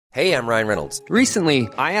Hey, I'm Ryan Reynolds. Recently,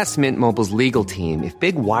 I asked Mint Mobile's legal team if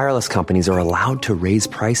big wireless companies are allowed to raise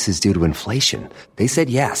prices due to inflation. They said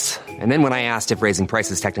yes. And then when I asked if raising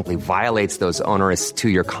prices technically violates those onerous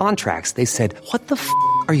two-year contracts, they said, "What the f***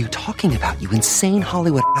 are you talking about, you insane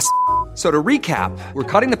Hollywood ass?" So to recap, we're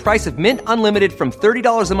cutting the price of Mint Unlimited from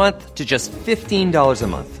 $30 a month to just $15 a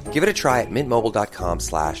month. Give it a try at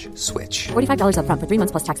mintmobile.com/switch. $45 up front for 3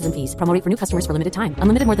 months plus taxes and fees. Promo rate for new customers for limited time.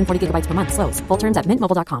 Unlimited more than 40 gigabytes per month. Slows full terms at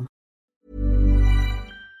mintmobile.com.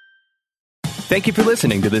 Thank you for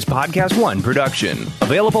listening to this Podcast One production.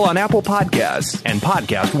 Available on Apple Podcasts and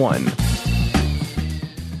Podcast One.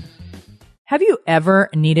 Have you ever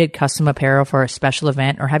needed custom apparel for a special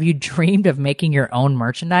event, or have you dreamed of making your own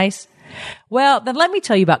merchandise? Well, then let me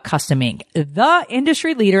tell you about Custom Ink, the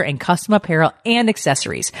industry leader in custom apparel and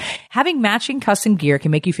accessories. Having matching custom gear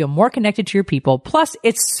can make you feel more connected to your people. Plus,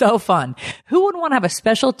 it's so fun. Who would want to have a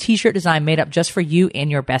special t-shirt design made up just for you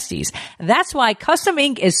and your besties? That's why Custom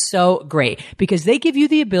Ink is so great, because they give you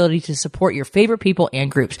the ability to support your favorite people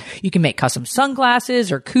and groups. You can make custom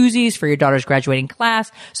sunglasses or koozies for your daughter's graduating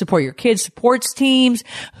class, support your kids' sports teams.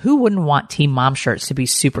 Who wouldn't want Team Mom shirts to be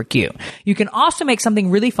super cute? You can also make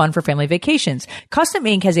something really fun for family vacations. Custom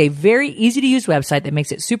Ink has a very easy to use website that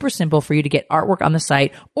makes it super simple for you to get artwork on the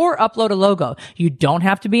site or upload a logo. You don't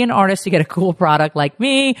have to be an artist to get a cool product like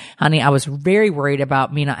me. Honey, I was very worried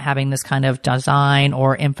about me not having this kind of design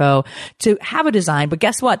or info to have a design, but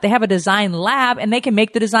guess what? They have a design lab and they can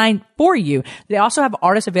make the design for you. They also have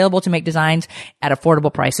artists available to make designs at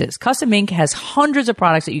affordable prices. Custom Ink has hundreds of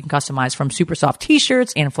products that you can customize, from super soft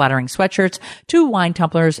t-shirts and flattering sweatshirts to wine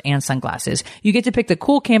tumblers and sunglasses. You get to pick the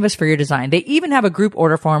cool canvas for your design. They even have a group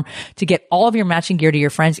order form to get all of your matching gear to your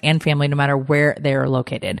friends and family, no matter where they are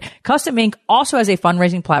located. Custom Ink also has a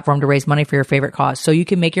fundraising platform to raise money for your favorite cause, so you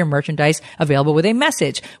can make your merchandise available with a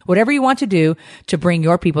message. Whatever you want to do to bring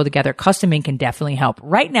your people together, Custom Ink can definitely help.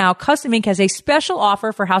 Right now, Custom Ink has a special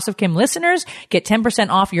offer for House of Kim listeners. Get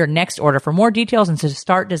 10% off your next order. For more details and to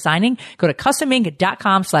start designing, go to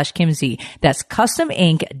customink.com/KimZ. That's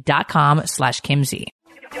customink.com/KimZ.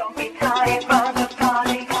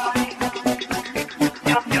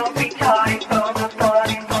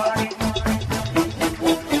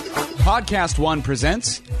 Podcast One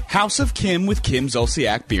presents House of Kim with Kim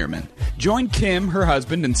Zolciak Biermann. Join Kim, her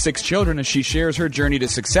husband, and 6 children as she shares her journey to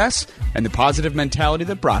success and the positive mentality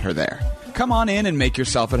that brought her there. Come on in and make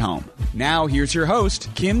yourself at home. Now, here's your host,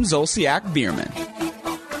 Kim Zolciak Biermann.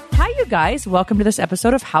 Hi, you guys. Welcome to this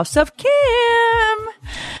episode of House of Kim.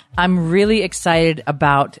 I'm really excited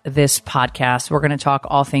about this podcast. We're going to talk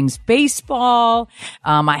all things baseball.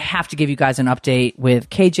 I have to give you guys an update with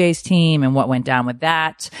KJ's team and what went down with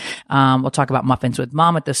that. We'll talk about Muffins with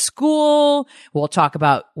Mom at the school. We'll talk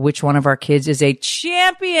about which one of our kids is a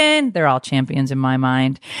champion. They're all champions in my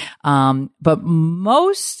mind. But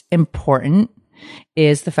most important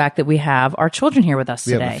is the fact that we have our children here with us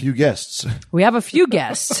today. We have a few guests. We have a few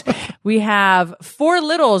guests. We have 4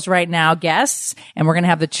 littles right now, guests, and we're going to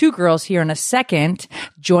have the 2 girls here in a second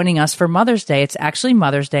joining us for Mother's Day. It's actually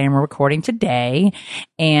Mother's Day, and we're recording today,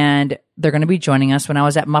 and they're going to be joining us. When I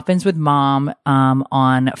was at Muffins with Mom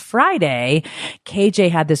on Friday, KJ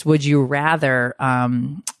had this Would You Rather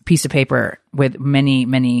piece of paper with many,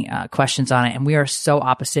 many questions on it, and we are so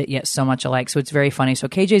opposite yet so much alike, so it's very funny. So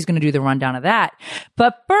KJ is going to do the rundown of that.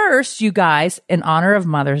 But first, you guys, in honor of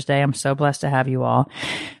Mother's Day, I'm so blessed to have you all.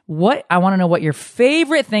 I want to know what your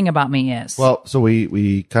favorite thing about me is. Well, so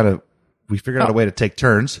we figured out a way to take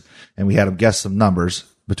turns, and we had them guess some numbers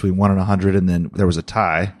between 1 and 100, and then there was a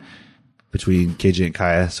tie between KJ and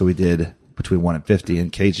Kaya. So we did between 1 and 50,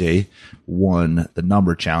 and KJ won the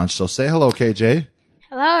number challenge. So say hello, KJ.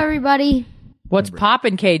 Hello, everybody. What's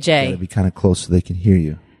poppin', KJ? Gotta be kind of close so they can hear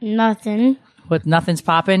you. Nothing. With nothing's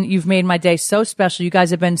popping. You've made my day so special. You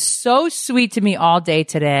guys have been so sweet to me all day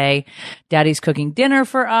today. Daddy's cooking dinner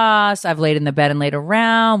for us. I've laid in the bed and laid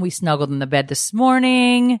around. We snuggled in the bed this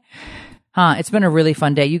morning. It's been a really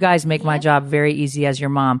fun day. You guys make my job very easy as your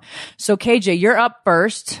mom. So KJ, you're up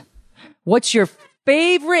first. What's your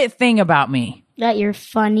favorite thing about me? That you're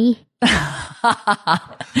funny.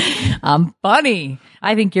 I'm funny.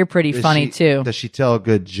 I think you're pretty funny too. Does she tell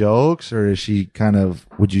good jokes, or is she kind of,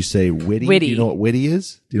 would you say witty? Witty. Do you know what witty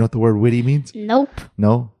is? Do you know what the word witty means? Nope.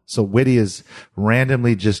 No? So witty is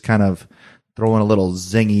randomly just kind of throwing a little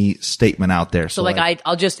zingy statement out there. So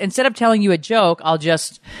I'll just, instead of telling you a joke, I'll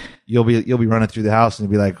just. You'll be running through the house and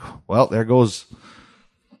you'll be like, well, there goes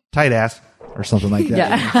tight ass or something like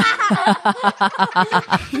that.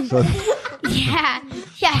 Yeah.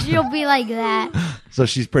 Yeah, she'll be like that. So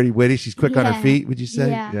she's pretty witty. She's quick on her Yeah. feet, would you say?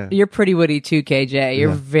 Yeah. You're pretty witty too, KJ. You're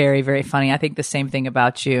Yeah. very, very funny. I think the same thing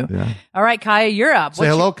about you. Yeah. All right, Kaya, you're up. Say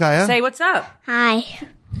hello, Kaya. Say what's up. Hi.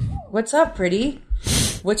 What's up, pretty?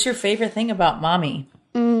 What's your favorite thing about mommy?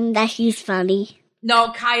 That she's funny. No,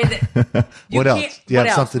 Kaya. What else? Do you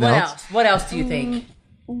have something else? What else do you think?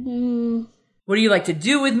 What do you like to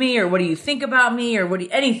do with me, or what do you think about me, or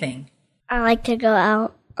anything? I like to go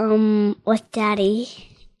out with Daddy,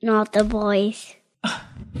 not the boys.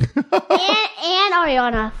 and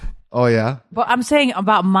Ariana. Oh, yeah? But I'm saying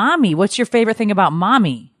about mommy. What's your favorite thing about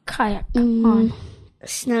mommy? Kaya,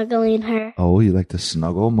 snuggling her. Oh, you like to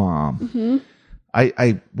snuggle Mom. Mm-hmm.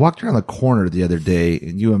 I walked around the corner the other day,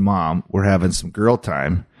 and you and Mom were having some girl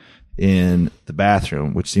time in the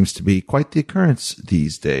bathroom, which seems to be quite the occurrence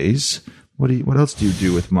these days. What else do you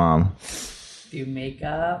do with Mom? Do you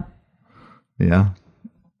makeup? Yeah.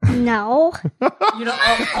 No. You don't.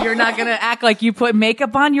 Oh, you're not gonna act like you put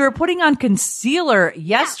makeup on. You were putting on concealer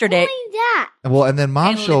yesterday. Only that. Well, and then Mom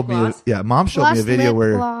And showed lip me. gloss. Mom showed me a video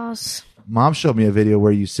where Mom showed me a video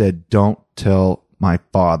where you said, "Don't tell my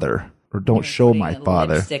father," or "Don't show my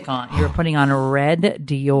father." Lipstick on. You were putting on a red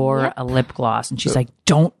Dior a lip gloss, and she's like,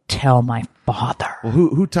 "Don't tell my father." Well,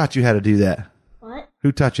 who taught you how to do that? What?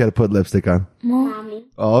 Who taught you how to put lipstick on? Mommy.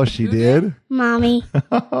 Oh, she did. Mommy.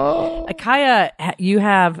 Kaya, you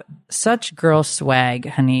have such girl swag,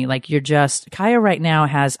 honey. Like Kaya right now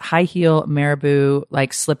has high heel marabou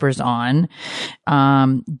like slippers on,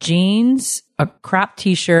 jeans, a crop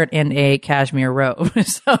t-shirt, and a cashmere robe.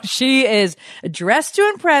 So she is dressed to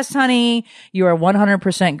impress, honey. You are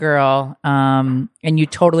 100% girl, and you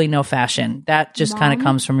totally know fashion. That just kind of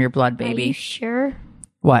comes from your blood, Are you baby. sure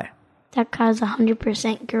What? that Kaya's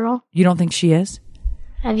 100% girl? You don't think she is?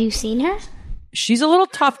 Have you seen her? She's a little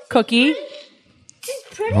tough cookie. She's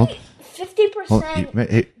pretty. Well, 50%. Well,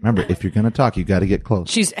 hey, remember, if you're going to talk, you got to get close.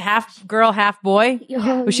 She's half girl, half boy.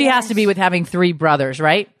 Oh, Well, she has to be with having 3 brothers,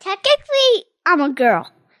 right? Technically, I'm a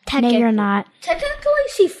girl. No, you're not. Technically,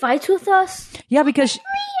 she fights with us. Yeah, because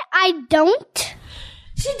I don't.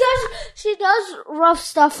 She does rough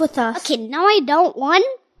stuff with us. Okay, no, I don't. One,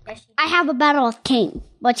 I have a battle with King,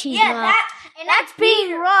 but she's not. That's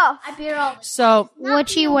being rough. I beat her all the so What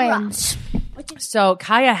she wins. So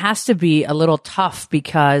Kaya has to be a little tough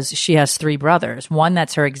because she has 3 brothers. One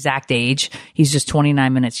that's her exact age. He's just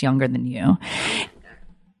 29 minutes younger than you.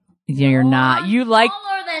 You're not. You like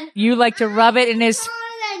to rub it in his.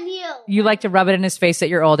 You like to rub it in his face that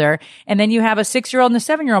you're older, and then you have a 6-year-old and a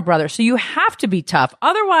 7-year-old brother. So you have to be tough.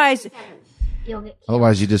 Otherwise,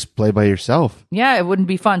 Otherwise, you just play by yourself. yeah, it wouldn't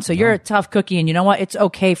be fun. So you're a tough cookie, and you know what? It's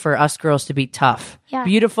okay for us girls to be tough, Yeah.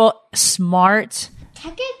 beautiful, smart.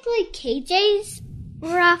 Technically, KJ's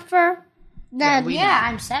rougher than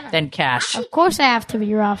I'm 7. Then Cash. Of course, I have to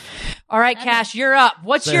be rough. All right, Cash, you're up.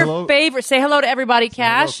 What's Say your hello. favorite? Say hello to everybody,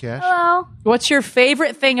 Cash. Hello, Cash. Hello. What's your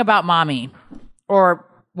favorite thing about mommy? Or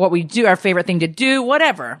what we do, our favorite thing to do,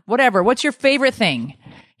 whatever. What's your favorite thing?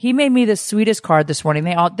 He made me the sweetest card this morning.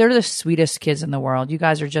 They're the sweetest kids in the world. You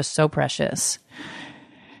guys are just so precious.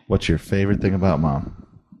 What's your favorite thing about Mom?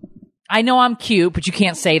 I know I'm cute, but you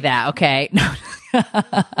can't say that, okay?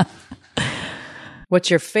 What's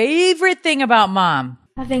your favorite thing about Mom?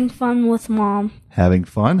 Having fun with Mom. Having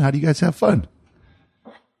fun? How do you guys have fun?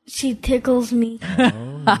 She tickles me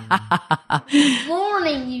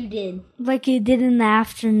Morning, you did. like you did in the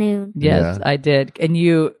afternoon. Yes, Yeah. I did. And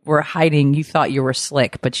you were hiding. You thought you were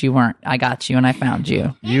slick, but you weren't. I got you and I found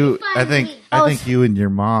you. I think you and your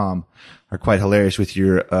mom are quite hilarious with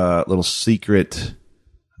your little secret.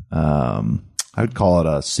 I would call it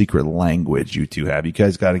a secret language you two have. You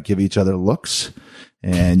guys got to give each other looks,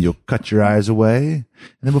 and you'll cut your eyes away, and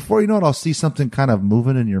then before you know it, I'll see something kind of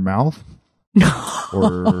moving in your mouth.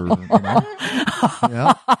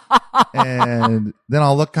 Yeah. And then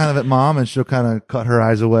I'll look kind of at Mom, and she'll kind of cut her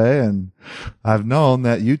eyes away. And I've known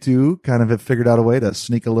that you two kind of have figured out a way to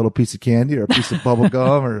sneak a little piece of candy or a piece of bubble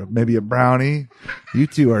gum or maybe a brownie. You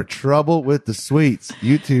two are trouble with the sweets.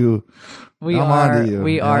 You two, We I'm are. onto you.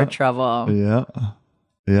 We Yeah. are trouble. Yeah.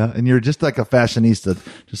 Yeah. And you're just like a fashionista,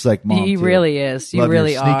 just like Mom. He too. really is. You Love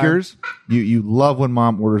really your are. sneakers. You love when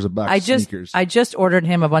Mom orders a box of sneakers. I just ordered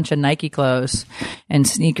him a bunch of Nike clothes and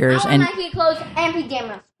sneakers, and Nike clothes and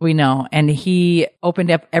pajamas. we know. And he opened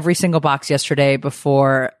up every single box yesterday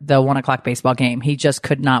before the 1:00 baseball game. He just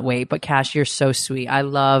could not wait. But Cash, you're so sweet. I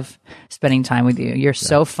love spending time with you. You're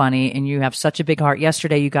so funny, and you have such a big heart.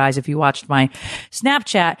 Yesterday, you guys, if you watched my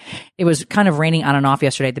Snapchat, it was kind of raining on and off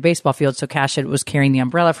yesterday at the baseball field. So Cash was carrying the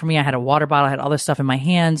umbrella for me. I had a water bottle, I had all this stuff in my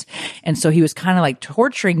hands, and so he was kind of like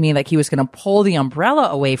torturing me, like he was going to pull the umbrella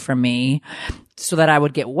away from me so that I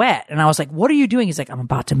would get wet. And I was like, what are you doing? He's like, I'm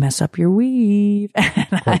about to mess up your weave.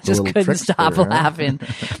 And I just couldn't stop laughing.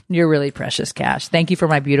 You're really precious, Cash. Thank you for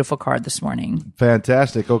my beautiful card this morning.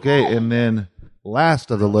 Fantastic. Okay. And then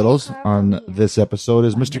last of the littles on this episode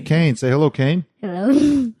is Mr. Kane. Say hello, Kane.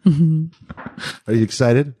 Hello. Are you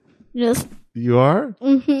excited? Yes. You are?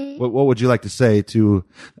 Mm-hmm. What would you like to say to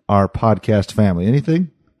our podcast family?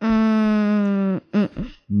 Anything? No?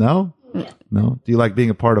 Yeah. No? Do you like being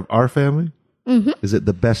a part of our family? Mm-hmm. Is it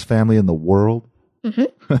the best family in the world?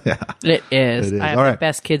 Mm-hmm. Yeah. It is. It is. I have All the right.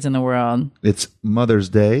 best kids in the world. It's Mother's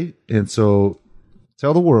Day, and so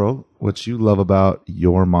tell the world what you love about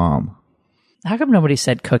your mom. How come nobody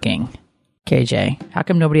said cooking, KJ? How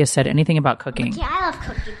come nobody has said anything about cooking? Yeah, I love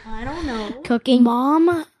cooking. I don't know. Cooking.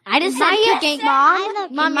 Mom. I just said cooking.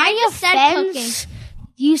 Mom, I just said cooking.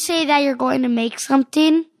 You say that you're going to make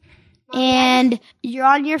something, and you're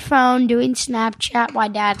on your phone doing Snapchat while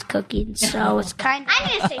Dad's cooking. So it's kind of. I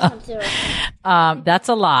didn't say something. That's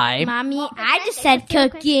a lie. Mommy, I just said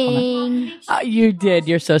cooking. You did.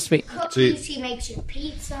 You're so sweet. Cookies, he makes your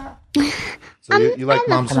pizza. So you like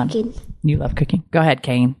mom's Cooking. You love cooking. Go ahead,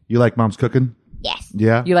 Kane. You like mom's cooking? Yes.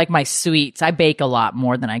 Yeah. You like my sweets. I bake a lot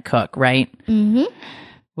more than I cook, right? Mm-hmm.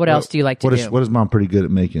 What else do you like to do? What is mom pretty good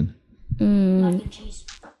at making? Mac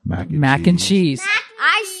and cheese.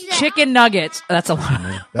 Chicken nuggets. That's a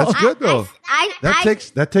lot. That's good though.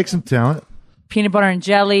 That takes some talent. Peanut butter and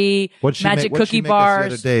jelly. What'd she magic make- what'd she cookie make us bars.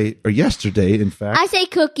 the other day, or yesterday, in fact. I say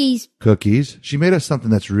cookies. Cookies. She made us something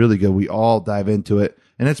that's really good. We all dive into it,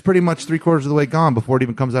 and it's pretty much 3/4 of the way gone before it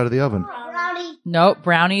even comes out of the oven. Nope,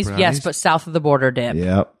 brownies. Yes, but south of the border dip.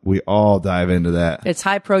 Yeah, we all dive into that. It's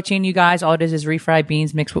high protein, you guys. All it is refried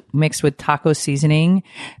beans mixed with taco seasoning,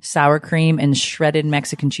 sour cream, and shredded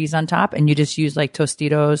Mexican cheese on top. And you just use like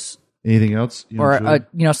Tostitos Anything else? You or know,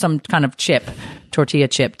 Julie? some kind of tortilla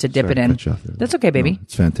chip to dip Sorry it to in. cut you off there. That's okay, baby. No,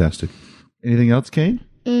 it's fantastic. Anything else, Kane?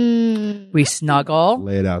 We snuggle.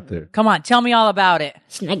 Lay it out there. Come on, tell me all about it.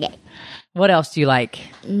 Snugget. What else do you like?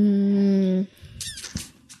 Don't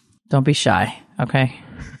be shy, okay?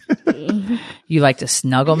 You like to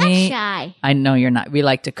snuggle me. Shy. I know you're not. We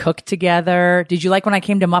like to cook together. Did you like when I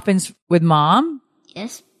came to Muffins with Mom?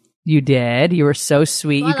 Yes. You did. You were so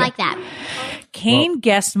sweet. I like that. Kane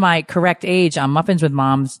guessed my correct age on Muffins with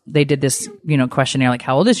Moms. They did this, questionnaire like,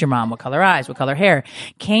 how old is your mom? What color eyes? What color hair?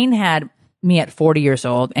 Kane had me at 40 years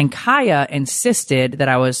old, and Kaya insisted that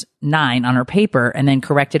I was 9 on her paper and then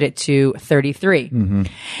corrected it to 33. Mm-hmm.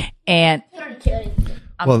 And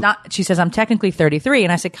I'm not, she says, I'm technically 33.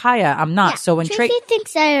 And I said, Kaya, I'm not. So when Tracy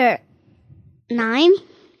thinks you're 9,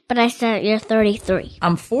 but I said you're 33.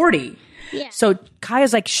 I'm 40. Yeah. So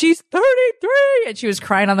Kaya's like, she's 33. And she was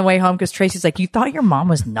crying on the way home because Tracy's like, you thought your mom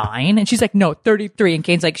was 9? And she's like, no, 33. And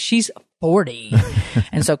Kane's like, she's 40.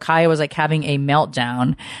 And so Kaya was like having a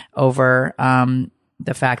meltdown over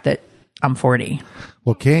the fact that I'm 40.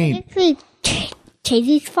 Well, Kane. It's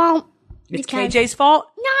Tracy's fault. It's KJ's fault?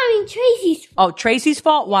 No, I mean Tracy's fault. Oh, Tracy's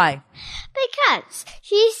fault? Why? Because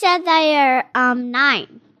she said that you're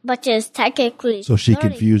 9, but is technically So she 30.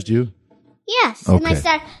 confused you? Yes. And I Okay.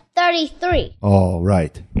 said 33. Oh,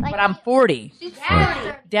 right. But I'm 40.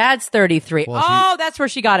 Dad's 33. That's where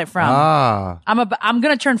she got it from. I'm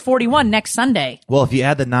going to turn 41 next Sunday. Well, if you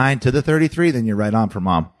add the 9 to the 33, then you're right on for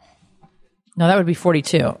mom. No, that would be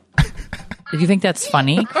 42. Do you think that's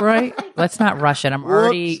funny, Roy? Let's not rush it. I'm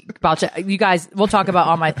already about to. You guys, we'll talk about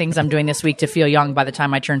all my things I'm doing this week to feel young by the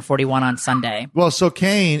time I turn 41 on Sunday. Well, so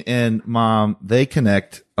Kane and mom, they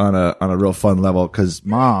connect on a real fun level because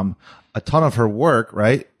mom, a ton of her work,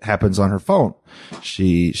 right, happens on her phone.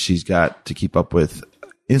 She's got to keep up with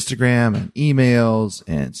Instagram and emails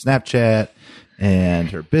and Snapchat and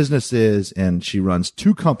her businesses, and she runs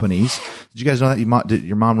 2 companies. Did you guys know that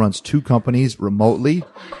your mom runs 2 companies remotely?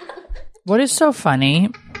 What is so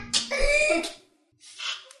funny?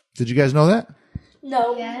 Did you guys know that?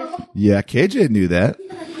 No. Yeah, KJ knew that.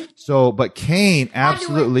 So, but Kane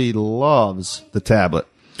absolutely loves the tablet.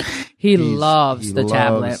 He loves the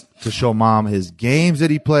tablet. To show mom his games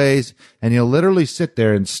that he plays, and he'll literally sit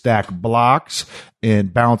there and stack blocks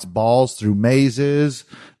and bounce balls through mazes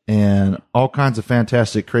and all kinds of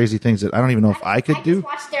fantastic, crazy things that I don't even know if I could do.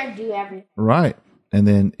 Watch them do everything. Right. And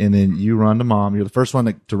then you run to mom. You're the first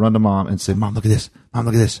one to run to mom and say, Mom, look at this. Mom,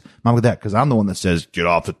 look at this. Mom, look at that. Because I'm the one that says, get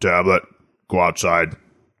off the tablet, go outside,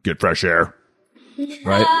 get fresh air.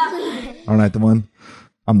 Right? Aren't I the one?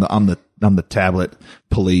 I'm the tablet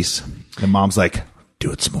police. And mom's like, do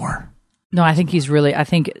it some more. No, I think I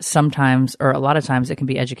think sometimes or a lot of times it can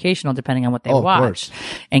be educational depending on what they Oh, of watch. course.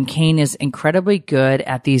 And Kane is incredibly good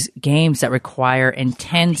at these games that require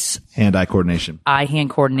intense Hand-eye coordination.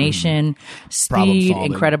 eye-hand coordination, Problem speed,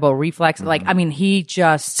 solving. incredible reflex. Like, I mean, he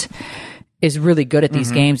just is really good at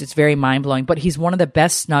these games. It's very mind-blowing, but he's one of the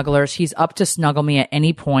best snugglers. He's up to snuggle me at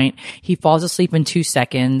any point. He falls asleep in 2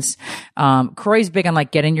 seconds. Croy's big on like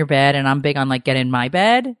get in your bed, and I'm big on like get in my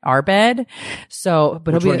bed, our bed. So,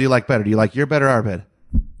 but Which one do you like better? Do you like your bed or our bed?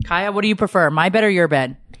 Kaya, what do you prefer? My bed or your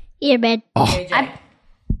bed? Your bed.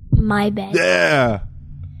 My bed. Yeah.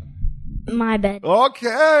 My bed.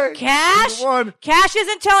 Okay. Cash? Either one. Cash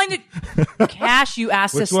isn't telling the Cash, you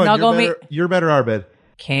asked to Which one? snuggle me. Your bed or our bed?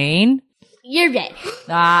 Kane? Your bed.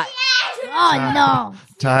 Oh no,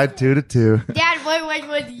 Tied 2-2. Dad,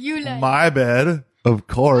 what do you like? My bed, of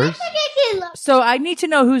course. So I need to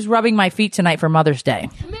know who's rubbing my feet tonight for Mother's Day.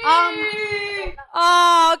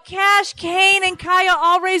 Oh, Cash, Kane, and Kaya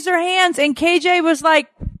all raised their hands, and KJ was like,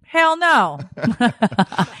 hell no.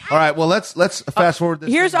 All right, well, let's fast forward this.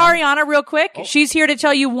 Here's thing on. Ariana real quick. She's here to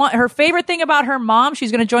tell you her favorite thing about her mom.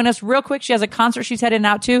 She's going to join us real quick. She has a concert she's heading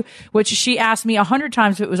out to, which she asked me 100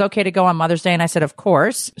 times if it was okay to go on Mother's Day. And I said, of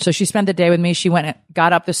course. So she spent the day with me. She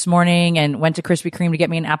got up this morning and went to Krispy Kreme to get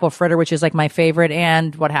me an apple fritter, which is like my favorite.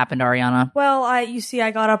 And what happened, Ariana? Well, I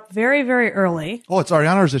got up very, very early. Oh, it's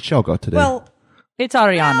Ariana or is it Choco today? Well, It's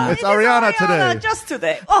Ariana. it's Ariana today. just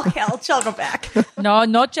today. Okay, I'll chugga back. No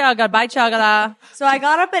chaga. Bye chaga. So I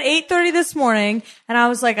got up at 8:30 this morning, and I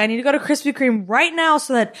was like, I need to go to Krispy Kreme right now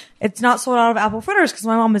so that it's not sold out of apple fritters, because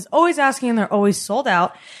my mom is always asking, and they're always sold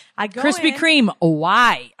out. I go Krispy in- Kreme,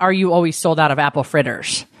 why are you always sold out of apple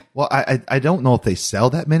fritters? Well, I don't know if they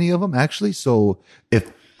sell that many of them, actually. So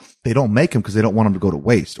if they don't make them because they don't want them to go to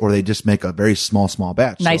waste, or they just make a very small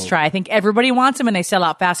batch. Nice So- try. I think everybody wants them and they sell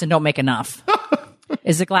out fast and don't make enough.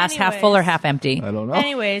 Is the glass half full or half empty? I don't know.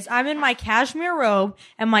 Anyways, I'm in my cashmere robe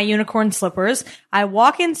and my unicorn slippers. I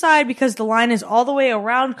walk inside because the line is all the way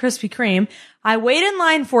around Krispy Kreme. I wait in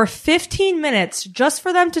line for 15 minutes just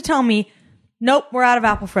for them to tell me, nope, we're out of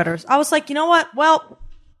apple fritters. I was like, you know what? Well,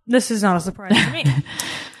 this is not a surprise to me.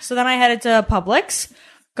 So then I headed to Publix,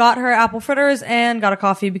 got her apple fritters, and got a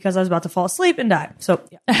coffee because I was about to fall asleep and die. So,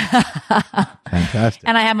 yeah. Fantastic.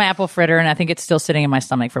 And I have my apple fritter and I think it's still sitting in my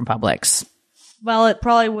stomach from Publix. Well, it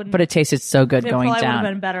probably wouldn't. But it tasted so good It going probably down.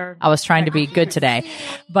 would've been better. I was trying to be good today.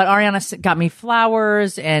 But Ariana got me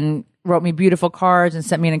flowers and wrote me beautiful cards and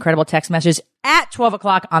sent me an incredible text message at 12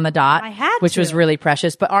 o'clock on the dot. I had which was to. really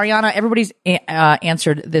precious. But Ariana, everybody's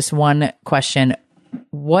answered this one question.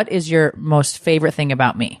 What is your most favorite thing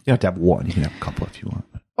about me? You have to have one. You can have a couple if you want.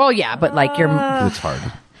 Oh, yeah. But like your... It's hard.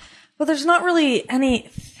 Well, there's not really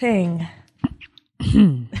anything.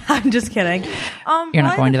 I'm just kidding. You're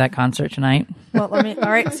not going to that concert tonight? Well, all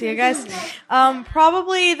right, see you guys.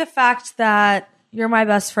 Probably the fact that you're my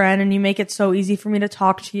best friend and you make it so easy for me to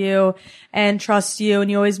talk to you and trust you,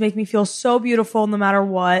 and you always make me feel so beautiful no matter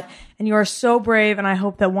what. And you are so brave, and I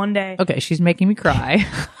hope that one day, Okay, she's making me cry.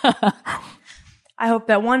 I hope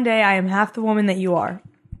that one day I am half the woman that you are.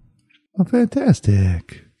 Oh,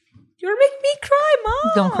 fantastic. You're making me cry,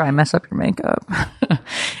 Mom. Don't cry. Mess up your makeup.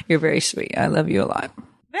 You're very sweet. I love you a lot.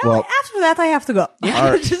 Well, after that, I have to go.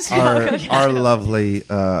 Our lovely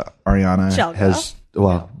Ariana Shall has,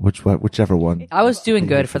 well, whichever one. I was doing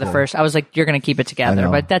good for the first. I was like, you're going to keep it I together,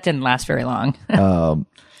 know. but that didn't last very long.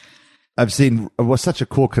 I've seen was such a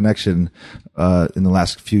cool connection in the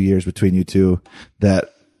last few years between you two that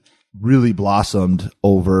really blossomed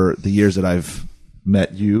over the years that I've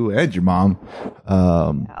met you and your mom.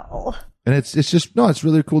 And it's just, no, it's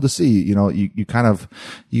really cool to see. You know, you kind of,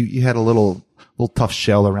 you had a little tough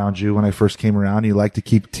shell around you when I first came around. You like to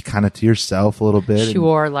keep kind of to yourself a little bit. She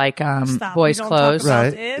wore like Stop, boys' we don't clothes.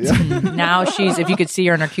 talk about Right. it. Now she's, if you could see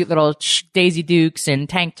her in her cute little Daisy Dukes and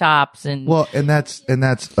tank tops and Well, and that's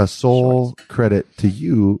a sole credit to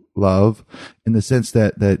you, love, in the sense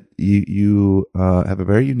that you have a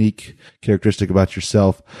very unique characteristic about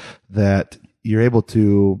yourself that you're able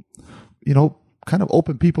to, you know, kind of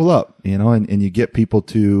open people up, you know, and you get people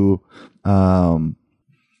to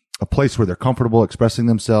a place where they're comfortable expressing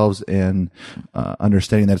themselves and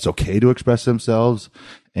understanding that it's okay to express themselves.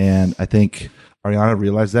 And I think Ariana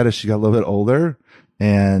realized that as she got a little bit older,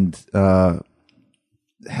 and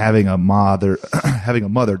having a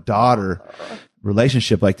mother-daughter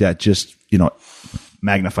relationship like that just, you know,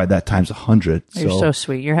 magnified that times 100. you're so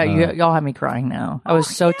sweet. Y'all have me crying now. I was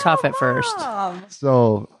so tough at first.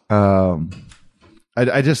 So,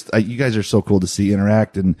 you guys are so cool to see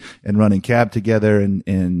interact and running cab together and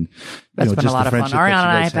That's you know, been just a lot the of fun. friendship that Ariana you and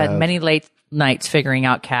I guys have had many late nights figuring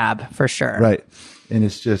out cab for sure. Right. and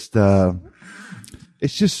it's just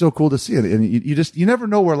so cool to see it. And you never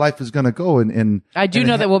know where life is going to go. And I do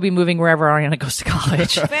know that we'll be moving wherever Ariana goes to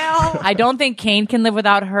college. I don't think Kane can live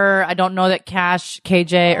without her. I don't know that Cash,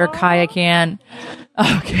 KJ, or Kaya can.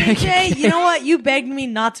 Okay. KJ, you know what? You begged me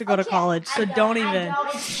not to go to college, so don't even.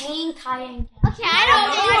 Okay, I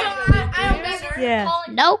don't. Yeah.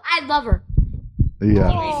 Nope. I love her. Yeah.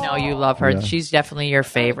 We know you love her. Yeah. She's definitely your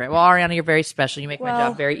favorite. Well, Ariana, you're very special. You make my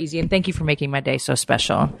job very easy, and thank you for making my day so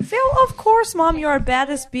special. Phil, of course, Mom, you're the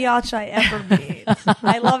baddest biatch I ever made.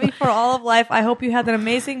 I love you for all of life. I hope you had an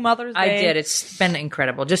amazing Mother's Day. I did. It's been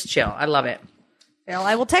incredible. Just chill. I love it. Phil,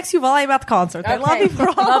 I will text you while I'm at the concert. I love you for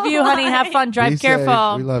all Love you, of honey. life. Have fun. Drive Be safe.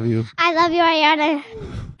 careful. We love you. I love you, Ariana.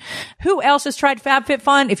 Who else has tried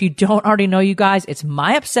FabFitFun? If you don't already know, you guys, it's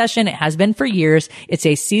my obsession. It has been for years. It's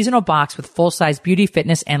a seasonal box with full-size beauty,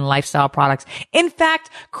 fitness, and lifestyle products. In fact,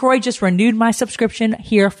 Croy just renewed my subscription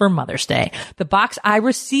here for Mother's Day. The box I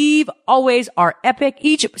receive always are epic.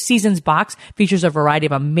 Each season's box features a variety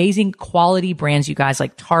of amazing quality brands, you guys,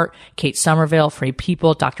 like Tarte, Kate Somerville, Free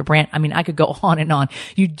People, Dr. Brandt. I mean, I could go on and on.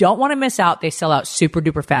 You don't want to miss out. They sell out super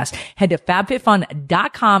duper fast. Head to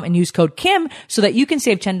fabfitfun.com and use code Kim so that you can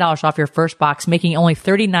save $10 off your first box, making only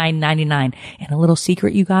 $39.99. And a little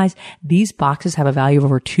secret, you guys, these boxes have a value of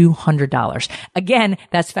over $200. Again,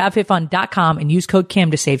 that's fabfitfun.com and use code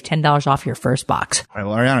Kim to save $10 off your first box. All right,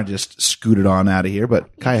 well, Ariana just scooted on out of here, but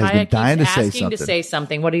Kaya has been dying to say something. To say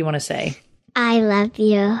something. What do you want to say? I love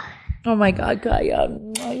you. Oh my God, Kaya,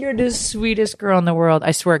 you're the sweetest girl in the world.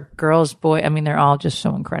 I swear, girls, boy, I mean, they're all just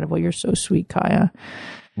so incredible. You're so sweet, Kaya.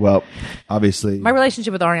 Well, obviously, my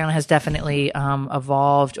relationship with Ariana has definitely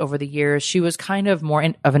evolved over the years. She was kind of more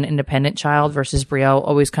of an independent child versus Brielle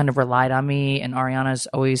always kind of relied on me, and Ariana's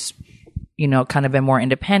always, kind of been more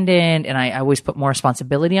independent, and I always put more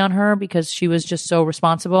responsibility on her because she was just so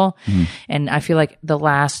responsible. Mm-hmm. And I feel like the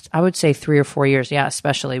last, I would say 3 or 4 years,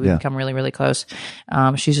 especially, we've become really, really close.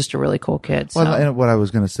 She's just a really cool kid. So. Well, and what I was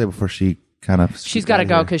going to say before she's got to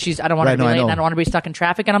go because I don't want to be late and I don't want to be stuck in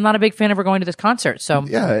traffic, and I'm not a big fan of her going to this concert. So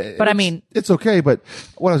but I mean, it's okay. But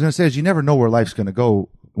what I was going to say is you never know where life's going to go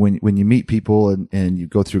when you meet people and you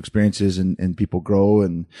go through experiences and people grow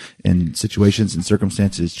and situations and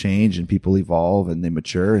circumstances change and people evolve and they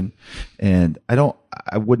mature and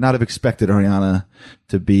I would not have expected Ariana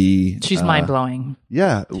to be. She's mind blowing.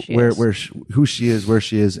 Yeah, who she is, where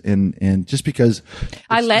she is, and just because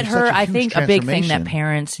I let her. I think a big thing that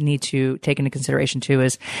parents need to take into consideration too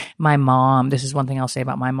is my mom. This is one thing I'll say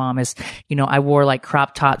about my mom is, I wore like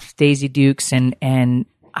crop tops, Daisy Dukes, and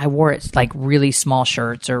I wore it like really small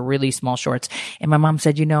shirts or really small shorts. And my mom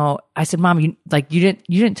said, I said, Mom, you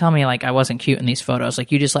didn't tell me like I wasn't cute in these photos.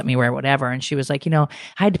 Like you just let me wear whatever. And she was like, I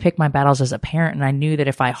had to pick my battles as a parent. And I knew that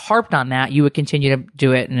if I harped on that, you would continue to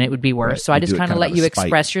do it and it would be worse. Right. So I just kind of let you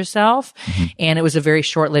express yourself. Mm-hmm. And it was a very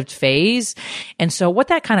short-lived phase. And so what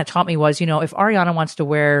that kind of taught me was, if Ariana wants to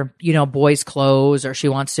wear, boys' clothes or she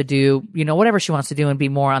wants to do, whatever she wants to do and be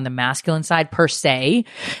more on the masculine side per se,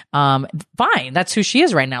 fine. That's who she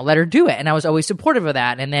is right now. Let her do it. And I was always supportive of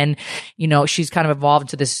that. And then, she's kind of evolved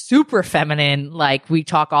into this super feminine, like we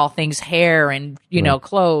talk all things hair and,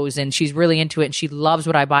 clothes, and she's really into it and she loves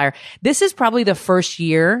what I buy her. This is probably the first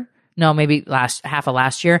year, maybe half of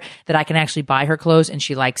last year, that I can actually buy her clothes and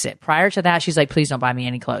she likes it. Prior to that, she's like, please don't buy me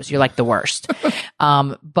any clothes. You're like the worst.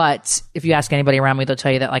 But if you ask anybody around me, they'll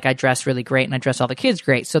tell you that like I dress really great and I dress all the kids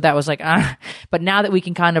great. So that was like, but now that we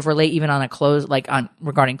can kind of relate even on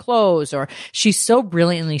regarding clothes, or she's so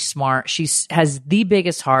brilliantly smart. She has the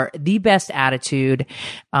biggest heart, the best attitude.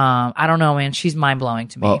 I don't know, man. She's mind blowing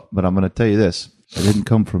to me. Well, but I'm going to tell you this. It didn't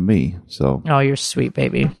come from me. So. Oh, you're sweet,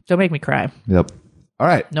 baby. Don't make me cry. Yep. All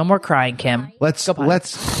right. No more crying, Kim. Let's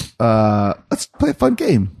play a fun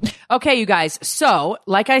game. Okay, you guys. So,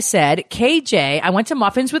 like I said, KJ, I went to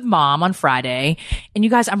Muffins with Mom on Friday, and you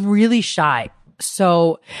guys, I'm really shy.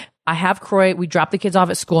 So I have Croy, we drop the kids off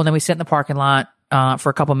at school and then we sit in the parking lot for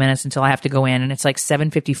a couple minutes until I have to go in, and it's like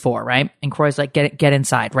 7:54, right? And Croy's like, get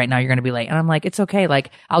inside right now. You're going to be late. And I'm like, it's okay.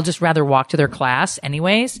 Like, I'll just rather walk to their class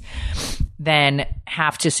anyways than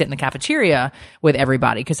have to sit in the cafeteria with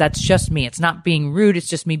everybody. Cause that's just me. It's not being rude. It's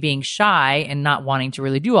just me being shy and not wanting to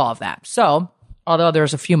really do all of that. So although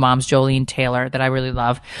there's a few moms, Jolene, Taylor, that I really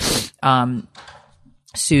love,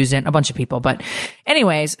 Susan, a bunch of people, but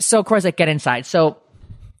anyways, so Croy's like, get inside. So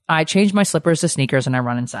I change my slippers to sneakers and I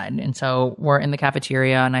run inside. And so we're in the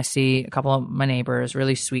cafeteria and I see a couple of my neighbors,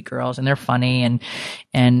 really sweet girls, and they're funny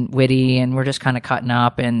and witty. And we're just kind of cutting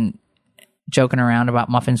up and joking around about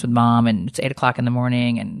Muffins with Mom. And it's 8:00 in the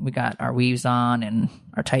morning and we got our weaves on and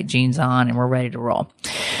our tight jeans on and we're ready to roll.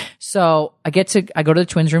 So I go to the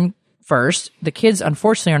twins room first. The kids,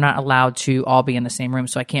 unfortunately, are not allowed to all be in the same room,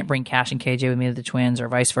 so I can't bring Cash and KJ with me to the twins or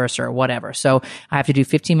vice versa or whatever. So I have to do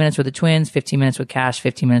 15 minutes with the twins, 15 minutes with Cash,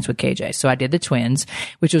 15 minutes with KJ. So I did the twins,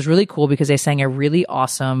 which was really cool because they sang a really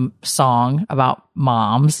awesome song about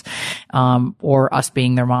moms, or us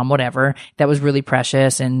being their mom, whatever. That was really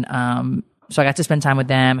precious. And so I got to spend time with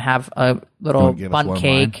them, have a little bun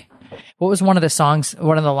cake. What was one of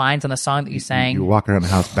the lines on the song that you sang? You were walking around the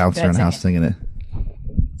house, bouncing around the house, singing it.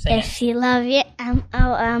 If you love your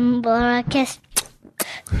M-O-M, blow a kiss.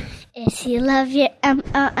 If you love your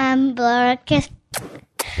M-O-M, blow a kiss.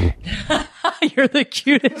 You're the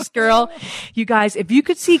cutest girl. You guys, if you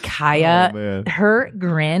could see Kaya, her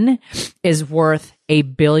grin is worth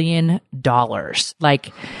 $1 billion.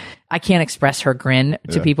 Like, I can't express her grin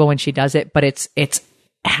to people when she does it, but it's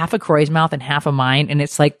half of Croy's mouth and half of mine. And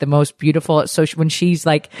it's like the most beautiful. So when she's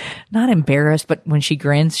like not embarrassed, but when she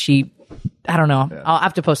grins, I don't know. I'll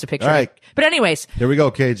have to post a picture. All right. But anyways. Here we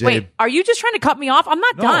go, KJ. Wait, are you just trying to cut me off? I'm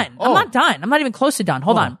not done. I'm not done. I'm not even close to done.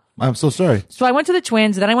 Hold on. I'm so sorry. So I went to the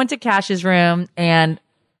twins, then I went to Cash's room, and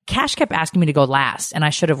Cash kept asking me to go last, and I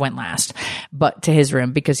should have went last, but to his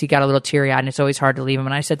room because he got a little teary-eyed and it's always hard to leave him.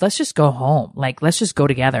 And I said, let's just go home. Like, let's just go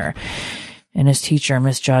together. And his teacher,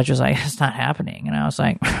 Miss Judge, was like, it's not happening. And I was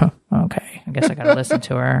like, okay, I guess I got to listen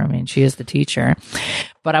to her. I mean, she is the teacher,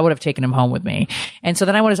 but I would have taken him home with me. And so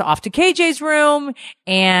then I went off to KJ's room,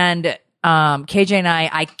 and KJ and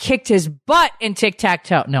I kicked his butt in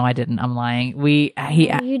tic-tac-toe. No, I didn't. I'm lying. You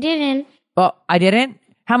didn't. Oh, I didn't?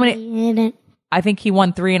 How many? You didn't. I think he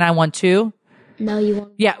won 3 and I won 2. No, you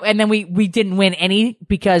won. Yeah, and then we didn't win any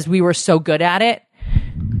because we were so good at it.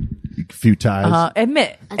 A few ties.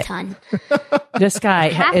 Admit. A ton. This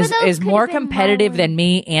guy is more competitive than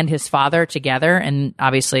me and his father together. And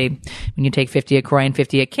obviously, when you take 50 at Croy and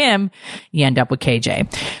 50 at Kim, you end up with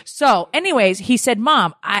KJ. So anyways, he said,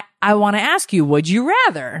 Mom, I want to ask you, would you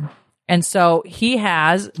rather? And so he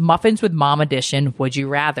has Muffins with Mom edition, would you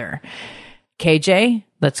rather? KJ,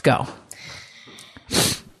 let's go.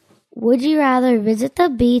 Would you rather visit the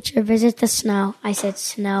beach or visit the snow? I said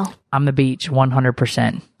snow. I'm the beach,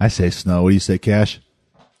 100%. I say snow. What do you say, Cash?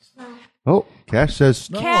 Snow. Oh, Cash says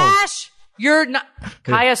snow. Cash, you're not.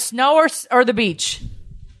 Kaya, snow or the beach?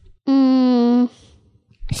 Snow.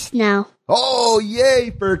 Oh,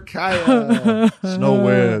 yay for Kaya. Snow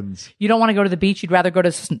wins. You don't want to go to the beach. You'd rather go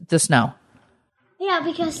to the snow. Yeah,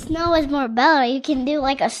 because snow is more better. You can do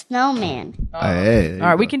like a snowman. Hey, all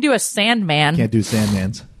right, we can do a Sandman. Can't do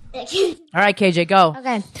Sandmans. All right, KJ, go.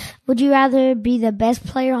 Okay. Would you rather be the best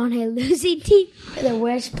player on a losing team or the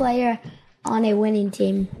worst player on a winning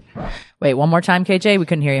team? Wait, one more time, KJ. We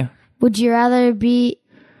couldn't hear you. Would you rather be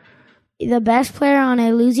the best player on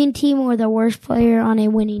a losing team or the worst player on a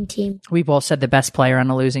winning team? We both said the best player on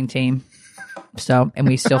a losing team. So, and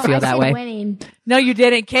we still feel that way. Winning. No, you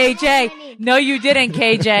didn't, KJ. No, you didn't,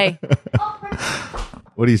 KJ.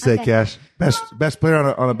 What do you say, Cash? Best player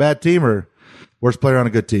on a bad team or worst player on a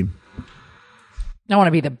good team? I want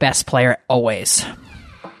to be the best player always.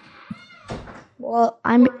 Well,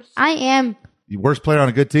 I am. You worst player on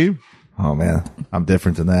a good team? Oh man, I'm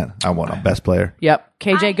different than that. I want a best player. Yep.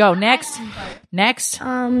 KJ, go. Next.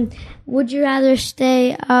 Would you rather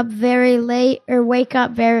stay up very late or wake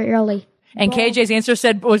up very early? And both. KJ's answer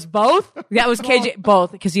was both. That was KJ,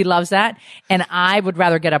 both, because he loves that. And I would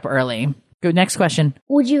rather get up early. Good. Next question.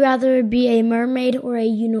 Would you rather be a mermaid or a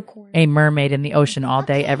unicorn? A mermaid in the ocean all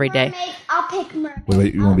day, every day. I'll pick mermaid.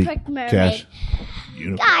 Wait, you want to be Cash?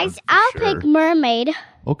 Unicorn, guys, I'll pick mermaid.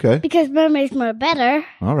 Okay. Because mermaid's more better.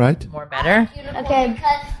 All right. More better? Okay.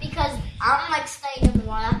 Because I'm like staying up and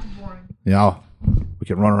that's boring. Yeah, we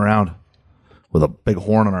can run around with a big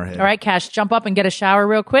horn on our head. All right, Cash, jump up and get a shower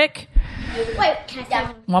real quick. Wait, can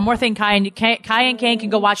I one more thing, Kai and Kane can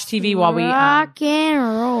go watch TV while we rock and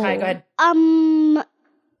roll. All right, go ahead.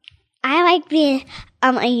 I like being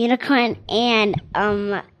a unicorn and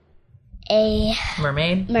a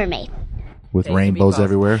mermaid. With rainbows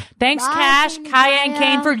everywhere. Thanks, Cash, Kaya, and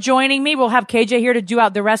Kane for joining me. We'll have KJ here to do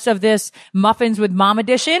out the rest of this Muffins with Mom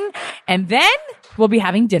edition, and then we'll be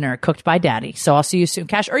having dinner cooked by Daddy. So I'll see you soon,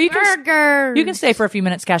 Cash. Or you can stay for a few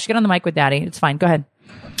minutes, Cash. Get on the mic with Daddy. It's fine. Go ahead.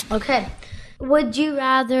 Okay. Would you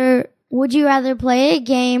rather play a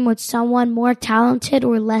game with someone more talented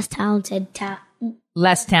or less talented?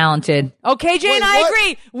 Less talented. Oh, KJ and I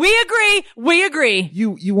agree. We agree.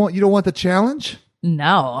 You don't want the challenge?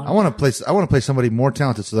 No. I want to play somebody more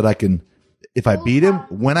talented so that I can, if I beat him,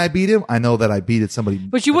 when I beat him, I know that I beated somebody.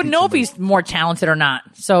 But you wouldn't know if he's more talented or not.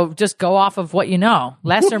 So just go off of what you know.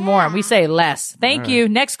 Less or more. We say less. Thank you.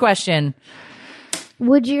 Next question.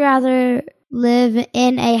 Would you rather live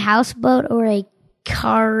in a houseboat or a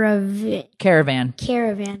Caravan.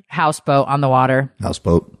 Houseboat on the water.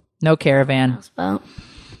 Houseboat. No caravan. Houseboat.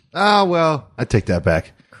 Ah, well, I take that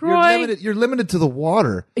back. Croy. You're limited to the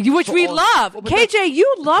water. Which we love. KJ,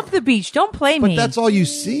 you love the beach. Don't play me. But that's all you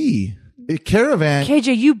see. A caravan.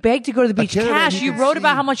 KJ, you beg to go to the beach. caravan, Cash, you you can wrote see.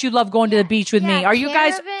 about how much you love going to the beach with me. Are you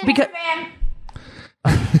guys? Because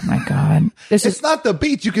oh my God, It's not the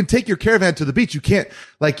beach. You can take your caravan to the beach. You can't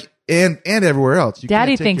and everywhere else. You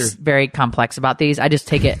Daddy can't take thinks very complex about these. I just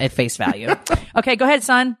take it at face value. Okay, go ahead,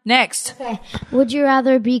 son. Next. Okay. Would you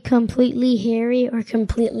rather be completely hairy or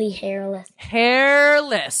completely hairless?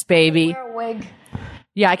 Hairless, baby. Wear a wig.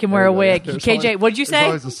 Yeah, I can wear a wig. KJ, what'd you There's say?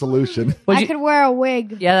 always a solution. What'd I you- could wear a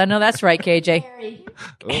wig. Yeah, I know that's right, KJ.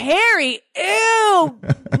 Hairy. Ew.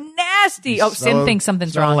 Nasty. Oh, Sin thinks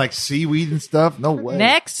something's Smelling wrong. like seaweed and stuff. No way.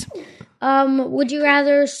 Next. Would you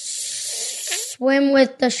rather swim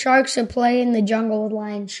with the sharks or play in the jungle with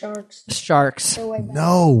lion sharks? Sharks.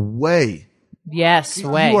 No way. Yes,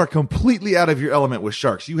 way. You are completely out of your element with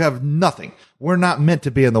sharks. You have nothing. We're not meant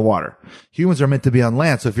to be in the water. Humans are meant to be on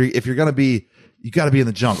land. So if you're gonna be, you got to be in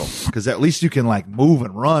the jungle because at least you can move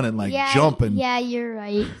and run and jump and Yeah, you're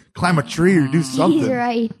right. climb a tree or do something. You're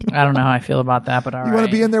right. I don't know how I feel about that, but all You right. want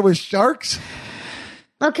to be in there with sharks?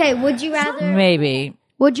 Okay, would you rather Maybe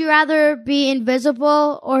would you rather be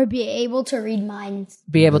invisible or be able to read minds?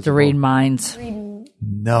 be able to read minds.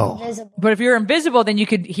 No. Invisible. But if you're invisible, then you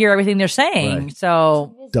could hear everything they're saying. Right.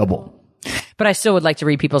 So, Double. but I still would like to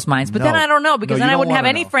read people's minds. But then No. I don't know because No, then you I don't wouldn't have wanna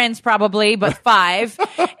any know. friends probably, but 5.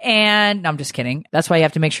 And no, I'm just kidding. That's why you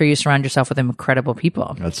have to make sure you surround yourself with incredible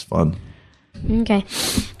people. That's fun. Okay.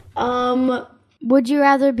 Would you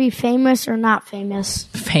rather be famous or not famous?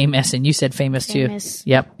 Famous, and you said famous, Famous. too.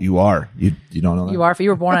 Yep, You are. You don't know that? you are. If you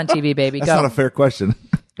were born on TV, baby, That's go. not a fair question.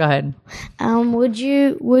 Go ahead.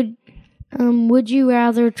 Would you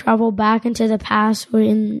rather travel back into the past or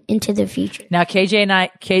into the future? Now,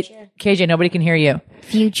 KJ, nobody can hear you.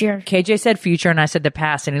 Future. KJ said future, and I said the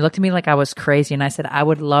past, and he looked at me like I was crazy, and I said I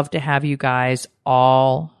would love to have you guys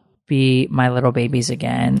all be my little babies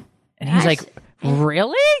again. And he's like,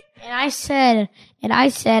 really? And I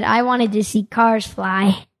said I wanted to see cars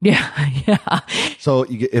fly. Yeah. So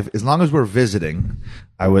as long as we're visiting,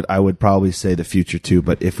 I would probably say the future too.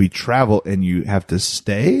 But if we travel and you have to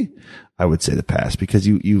stay, I would say the past because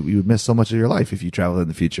you would miss so much of your life if you travel in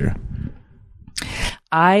the future.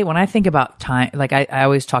 When I think about time, I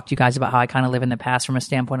always talk to you guys about how I kind of live in the past from a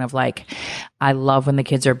standpoint of I love when the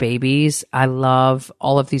kids are babies. I love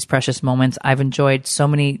all of these precious moments. I've enjoyed so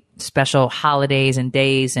many special holidays and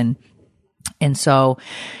days and so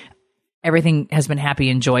everything has been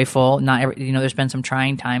happy and joyful. There's been some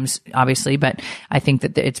trying times, obviously, but I think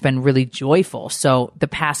that it's been really joyful. So the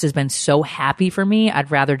past has been so happy for me.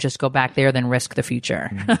 I'd rather just go back there than risk the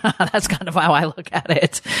future. That's kind of how I look at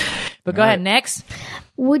it. But go ahead, next.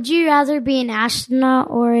 Would you rather be an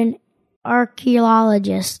astronaut or an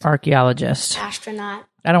archaeologist? Archaeologist. Astronaut.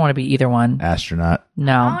 I don't want to be either one. Astronaut.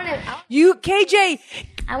 No. You, KJ.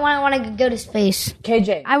 I want to go to space.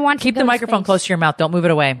 KJ. I want to keep go the to microphone space. close to your mouth. Don't move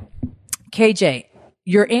it away. KJ,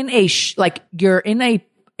 you're in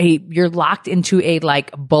you're locked into a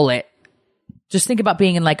bullet. Just think about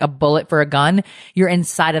being in a bullet for a gun. You're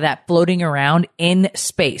inside of that, floating around in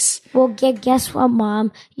space. Well, guess what,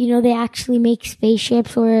 Mom? They actually make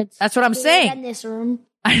spaceships where it's. That's what I'm saying. In this room.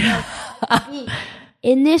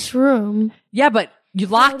 In this room. Yeah, but you're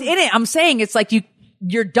locked in it. I'm saying it's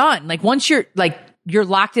you're done. Once you're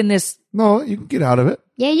locked in this. No, you can get out of it.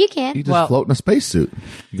 Yeah, you can. You just float in a spacesuit.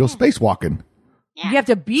 You go spacewalking. You have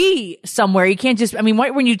to be somewhere. You can't just.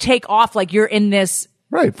 When you take off, you're in this.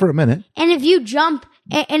 Right, for a minute. And if you jump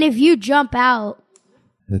out,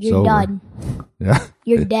 It's you're over. done. Yeah.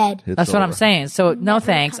 You're dead. It's That's what I'm over. saying. So no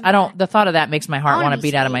thanks. I don't. The thought of that makes my heart want to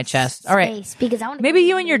beat out of my chest. All right. Space, because I want to Maybe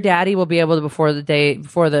you and your daddy will be able to before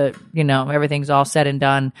everything's all said and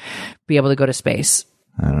done, be able to go to space.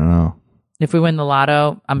 I don't know. If we win the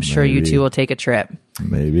lotto, I'm sure you Maybe. two will take a trip.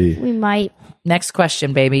 Maybe. We might. Next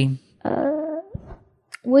question, baby.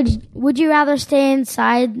 Would you rather stay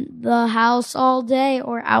inside the house all day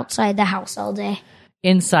or outside the house all day?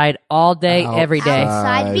 Inside all day, every day.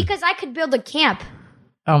 Outside, because I could build a camp.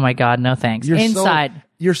 Oh my God, no thanks. Inside.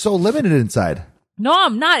 You're so limited inside. No,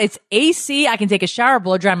 I'm not. It's AC. I can take a shower,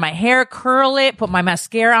 blow dry my hair, curl it, put my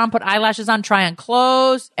mascara on, put eyelashes on, try on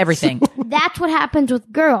clothes, everything. That's what happens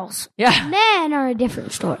with girls. Yeah. Men are a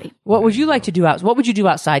different story. What would you like to do What would you do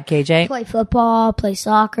outside, KJ? Play football, play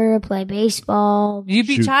soccer, play baseball. You'd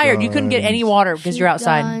be Shoot tired. You couldn't get any water because you're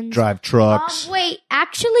outside. guns. Drive trucks. Wait,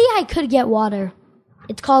 actually, I could get water.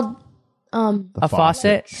 It's called A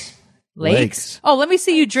faucet? Lakes? Oh, let me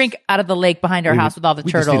see you drink out of the lake behind our house with all the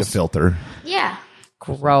we turtles. just need a filter. Yeah.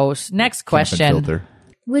 Gross. Next question. Camping filter.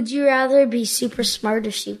 Would you rather be super smart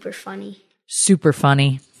or super funny? Super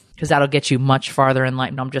funny. Because that'll get you much farther in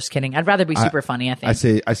life. No, I'm just kidding. I'd rather be super funny, I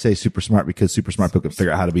think. I say super smart because super smart people can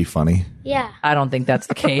figure out how to be funny. Yeah. I don't think that's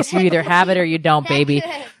the case. You either have it or you don't, baby.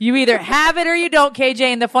 You either have it or you don't, KJ.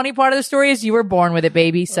 And the funny part of the story is you were born with it,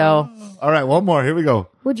 baby. So All right, one more. Here we go.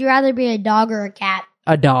 Would you rather be a dog or a cat?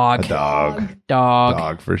 a dog. A dog.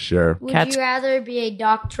 Dog For sure. Would Cats- you rather be a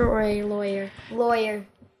doctor or a lawyer? Lawyer.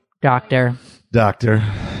 Doctor. Doctor.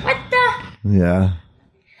 What the? Yeah.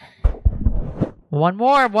 One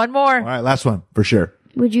more. All right, last one for sure.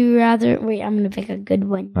 Would you rather... Wait, I'm going to pick a good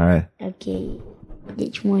one. All right. Okay.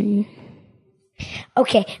 Which one?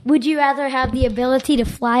 Okay. Would you rather have the ability to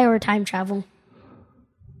fly or time travel?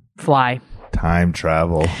 Fly. Time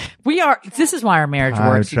travel. This is why our marriage Time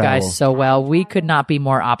works, you travel. guys, so well. We could not be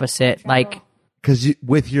more opposite. Like, Because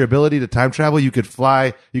with your ability to time travel, you could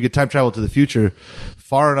fly. You could time travel to the future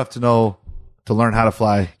far enough to learn how to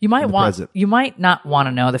fly. you might in the want, present. you might not want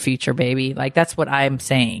to know the future, baby. Like, that's what I'm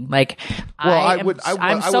saying. Like, I'm would so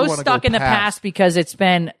wanna stuck go in the past. past because it's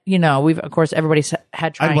been, of course, everybody's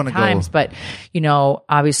had trying wanna times, go- but,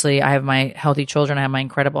 obviously I have my healthy children. I have my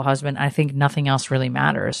incredible husband. I think nothing else really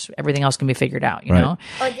matters. Everything else can be figured out, you Right. know?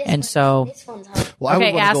 And so, This one's hard. Well, I would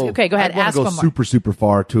Okay, wanna ask- okay, go ahead, I'd wanna ask go one more. super, super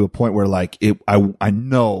far to a point where like I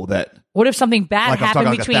know that what if something bad like I'm happened talking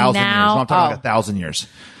like between 1,000 now? years. No, I'm talking like Oh. 1,000 years.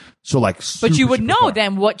 So like, But you super, would super know far.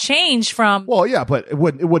 then what changed from. Well, yeah, but it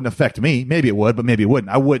wouldn't affect me. Maybe it would, but maybe it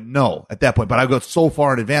wouldn't. I wouldn't know at that point. But I go so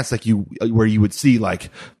far in advance, like where you would see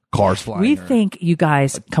like cars flying. We or- think you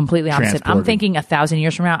guys completely opposite. I'm transported. thinking 1,000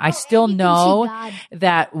 years from now. I still know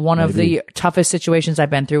that one of the toughest situations I've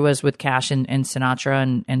been through was with Cash and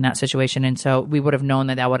Sinatra and that situation. And so we would have known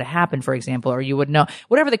that would have happened, for example, or you would know,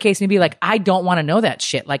 whatever the case may be. Like, I don't want to know that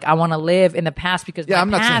shit. Like, I want to live in the past because Yeah, my I'm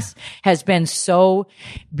not past has been so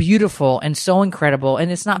beautiful and so incredible.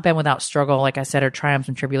 And it's not been without struggle, like I said, or triumphs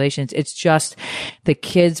and tribulations. It's just the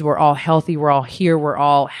kids were all healthy. We're all here. We're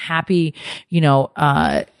all happy,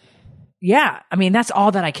 yeah, I mean, that's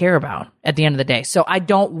all that I care about at the end of the day. So I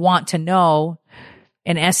don't want to know,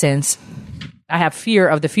 in essence, I have fear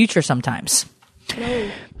of the future sometimes.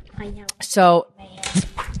 No, I know. So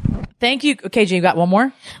thank you. Okay, Jay, you got one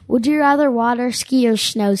more? Would you rather water ski or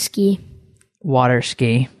snow ski? Water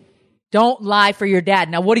ski. Don't lie for your dad.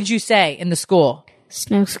 Now, what did you say in the school?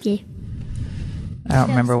 Snow ski. I don't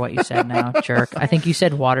remember what you said now, jerk. I think you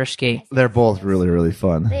said water ski. They're both really, really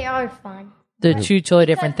fun. They are fun. They're two totally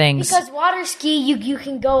different things. Because water ski, you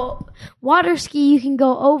can go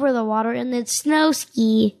over the water, and then snow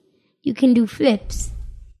ski, you can do flips.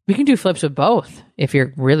 We can do flips with both if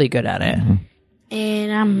you're really good at it.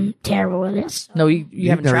 And I'm terrible at it. So. No, you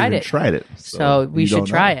haven't never tried even it. tried it, So we you should don't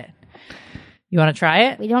try know. it. You want to try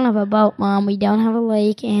it? We don't have a boat, Mom. We don't have a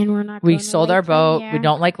lake, and we're not. We going to sold Lake our boat. Lanier. We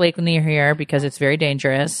don't like Lake Lanier here because it's very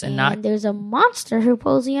dangerous and not. There's a monster who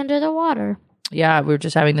pulls you under the water. Yeah, we were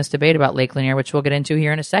just having this debate about Lake Lanier, which we'll get into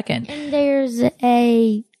here in a second. And there's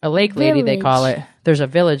a Lake lady, they call village. it. There's a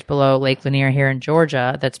village below Lake Lanier here in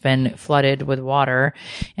Georgia that's been flooded with water.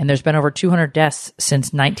 And there's been over 200 deaths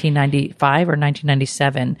since 1995 or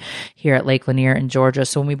 1997 here at Lake Lanier in Georgia.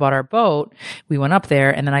 So when we bought our boat, we went up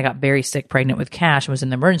there, and then I got very sick, pregnant with Cash, and was in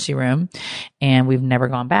the emergency room, and we've never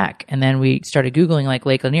gone back. And then we started Googling like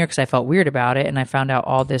Lake Lanier because I felt weird about it, and I found out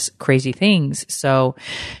all this crazy things. So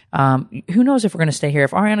who knows if we're going to stay here.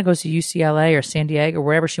 If Ariana goes to UCLA or San Diego or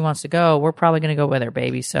wherever she wants to go, we're probably going to go with her,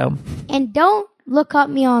 baby. So And don't look up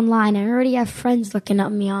me online. I already have friends looking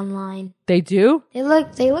up me online. they do? They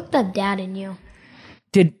looked up Dad and you.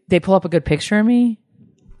 Did they pull up a good picture of me?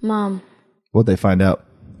 Mom. What'd they find out?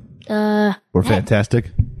 We're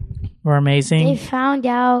fantastic. We're amazing. They found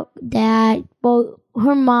out that, well,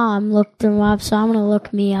 her mom looked them up, so I'm going to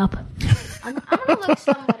look me up. I'm going to look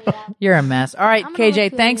somebody up. You're a mess. All right, I'm gonna KJ,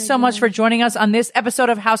 look thanks really so much good. for joining us on this episode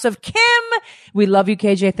of House of Kim. We love you,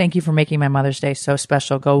 KJ. Thank you for making my Mother's Day so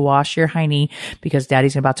special. Go wash your hiney because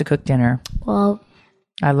Daddy's about to cook dinner. Well,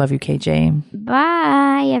 I love you, KJ.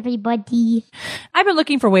 bye, everybody. I've been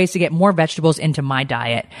looking for ways to get more vegetables into my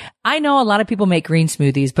diet. I know a lot of people make green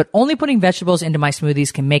smoothies, but only putting vegetables into my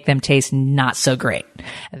smoothies can make them taste not so great.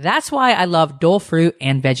 That's why I love Dole Fruit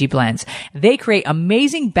and Veggie Blends. They create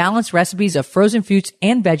amazing balanced recipes of frozen fruits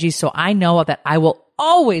and veggies, so I know that I will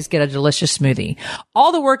always get a delicious smoothie.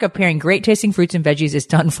 All the work of pairing great tasting fruits and veggies is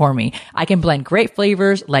done for me. I can blend great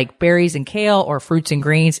flavors like berries and kale or fruits and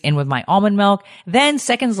greens in with my almond milk. Then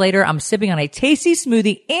seconds later, I'm sipping on a tasty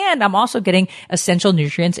smoothie and I'm also getting essential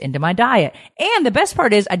nutrients into my diet. And the best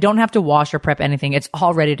part is I don't have to wash or prep anything. It's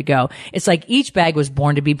all ready to go. It's like each bag was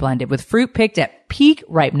born to be blended with fruit picked at peak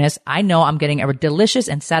ripeness. I know I'm getting a delicious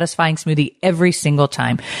and satisfying smoothie every single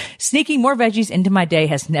time. Sneaking more veggies into my day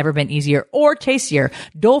has never been easier or tastier.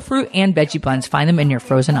 Dole fruit and veggie blends. Find them in your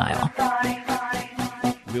frozen aisle.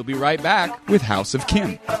 We'll be right back with House of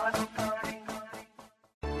Kim.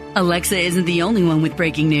 Alexa isn't the only one with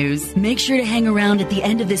breaking news. Make sure to hang around at the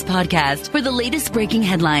end of this podcast for the latest breaking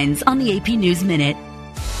headlines on the AP News Minute.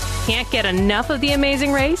 Can't get enough of The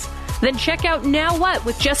Amazing Race? Then check out Now What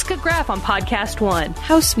with Jessica Graff on Podcast One.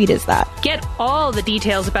 How sweet is that? Get all the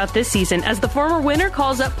details about this season as the former winner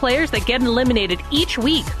calls up players that get eliminated each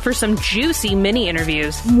week for some juicy mini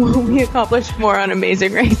interviews. We accomplished more on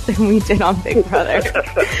Amazing Race than we did on Big Brother.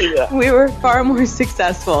 Yeah. We were far more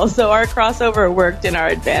successful, so our crossover worked in our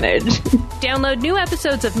advantage. Download new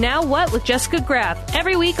episodes of Now What with Jessica Graff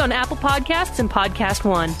every week on Apple Podcasts and Podcast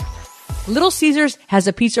One. Little Caesars has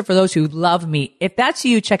a pizza for those who love meat. If that's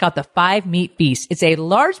you, check out the 5 Meat Feast. It's a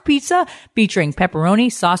large pizza featuring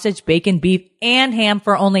pepperoni, sausage, bacon, beef, and ham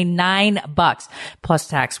for only $9 plus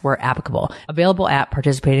tax where applicable. Available at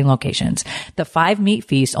participating locations. The 5 Meat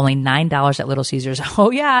Feast, only $9 at Little Caesars.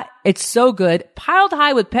 Oh yeah, it's so good. Piled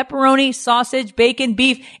high with pepperoni, sausage, bacon,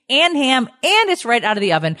 beef, and ham, and it's right out of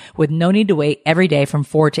the oven with no need to wait every day from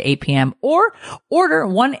 4 to 8 p.m. Or order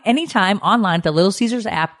one anytime online at the Little Caesars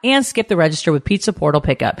app and skip the register with Pizza Portal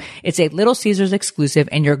pickup. It's a Little Caesars exclusive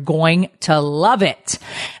and you're going to love it.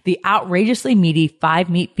 The outrageously meaty 5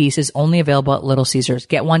 Meat Feast is only available at Little Caesars.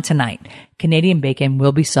 Get one tonight. Canadian bacon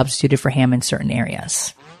will be substituted for ham in certain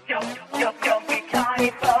areas.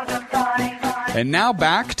 And now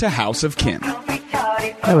back to House of Kim.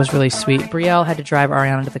 That was really sweet. Brielle had to drive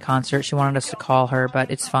Ariana to the concert. She wanted us to call her,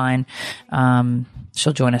 but it's fine.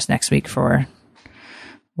 She'll join us next week for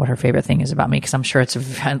what her favorite thing is about me, because I'm sure it's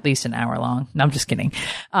at least an hour long. No, I'm just kidding.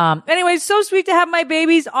 Anyway, so sweet to have my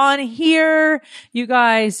babies on here. You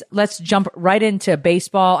guys, let's jump right into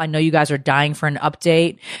baseball. I know you guys are dying for an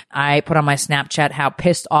update. I put on my Snapchat how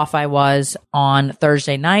pissed off I was on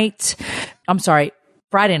Friday night.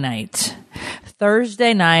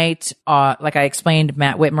 Thursday night, like I explained,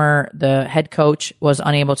 Matt Whitmer, the head coach, was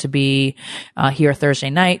unable to be here Thursday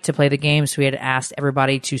night to play the game. So we had asked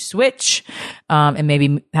everybody to switch and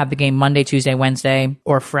maybe have the game Monday, Tuesday, Wednesday,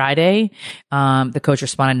 or Friday. The coach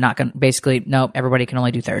responded, nope, everybody can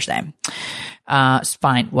only do Thursday. It's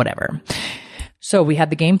fine, whatever. So we had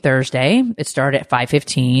the game Thursday. It started at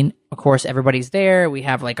 5:15. Of course, everybody's there. We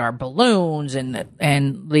have like our balloons and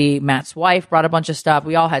Matt's wife brought a bunch of stuff.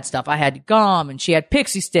 We all had stuff. I had gum and she had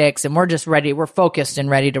pixie sticks, and we're just ready. We're focused and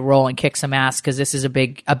ready to roll and kick some ass because this is a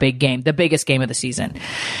big game, the biggest game of the season.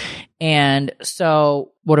 And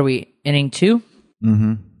so what are we, inning 2?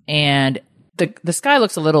 Mm-hmm. And the sky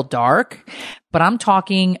looks a little dark, but I'm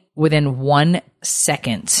talking within 1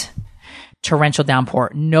 second. Torrential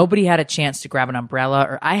downpour. Nobody had a chance to grab an umbrella,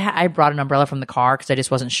 or I brought an umbrella from the car because I just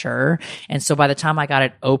wasn't sure. And so by the time I got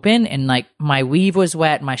it open and like my weave was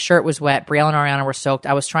wet, my shirt was wet, Brielle and Ariana were soaked.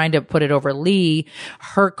 I was trying to put it over Lee,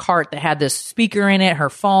 her cart that had this speaker in it, her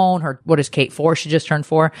phone, what is Kate 4? She just turned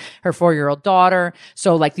 4, her 4-year-old daughter.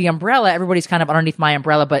 So like the umbrella, everybody's kind of underneath my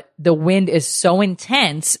umbrella, but the wind is so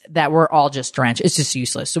intense that we're all just drenched. It's just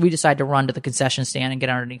useless. So we decided to run to the concession stand and get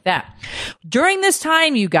underneath that. During this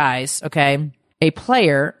time, you guys, okay, a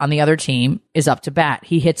player on the other team is up to bat.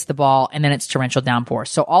 He hits the ball and then it's torrential downpour.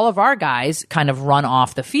 So all of our guys kind of run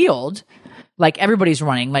off the field. Like everybody's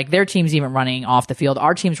running, like their team's even running off the field.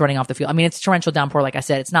 Our team's running off the field. I mean, it's torrential downpour. Like I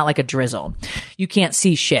said, it's not like a drizzle. You can't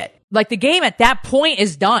see shit. Like the game at that point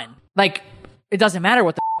is done. Like it doesn't matter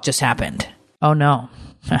what the just happened. Oh no.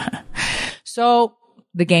 So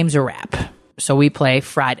the game's a wrap. So we play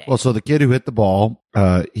Friday. Well, so the kid who hit the ball,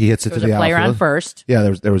 he hits it to the outfield. There was a player on first.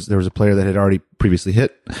 Yeah, there was a player that had already previously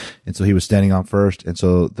hit, and so he was standing on first. And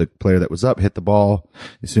so the player that was up hit the ball.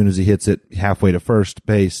 As soon as he hits it halfway to first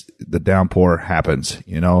base, the downpour happens,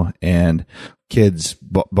 and kids'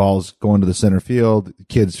 balls go into the center field.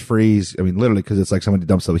 Kids freeze. I mean, literally, because it's like somebody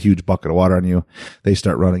dumps a huge bucket of water on you. They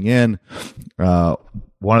start running in.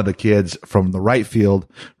 One of the kids from the right field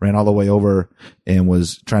ran all the way over and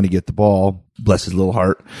was trying to get the ball. Bless his little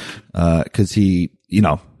heart. Cause he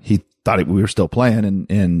thought we were still playing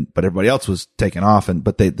but everybody else was taking off.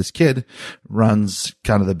 But this kid runs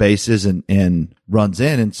kind of the bases and runs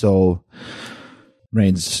in. And so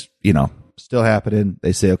rain's, still happening.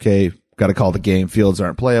 They say, okay, got to call the game. Fields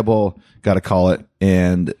aren't playable. Got to call it.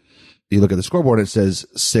 And you look at the scoreboard, it says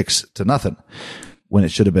 6-0 when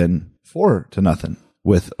it should have been 4-0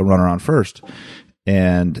 with a runner on first.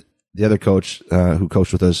 And the other coach, who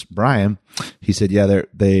coached with us, Brian, he said, yeah,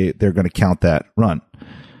 they're going to count that run.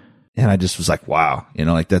 And I just was like, wow,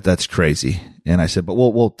 like that's crazy. And I said, but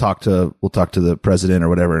we'll talk to the president or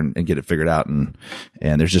whatever and get it figured out. And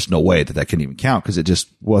there's just no way that can even count, because it just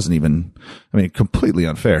wasn't even, completely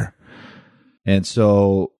unfair. And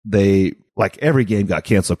so they, like, every game got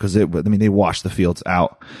canceled because they washed the fields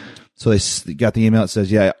out. So they got the email that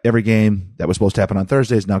says, yeah, every game that was supposed to happen on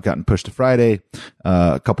Thursday has now gotten pushed to Friday.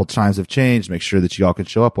 A couple times have changed. Make sure that you all can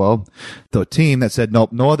show up. Well, the team that said,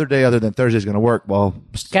 nope, no other day other than Thursday is going to work. Well,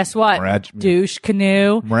 guess what? Douche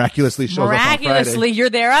canoe miraculously shows up on Friday. You're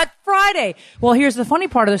there at Friday. Well, here's the funny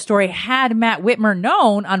part of the story. Had Matt Whitmer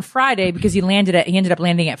known on Friday, because he ended up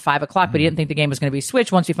landing at 5:00, but he didn't think the game was going to be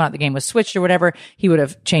switched. Once he found out the game was switched or whatever, he would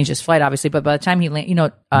have changed his flight, obviously. But by the time he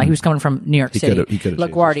landed, he was coming from New York City. He could have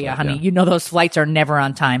LaGuardia, honey. Yeah. Those flights are never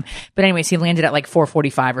on time. But anyways, he landed at like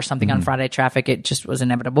 4:45 or something on Friday traffic. It just was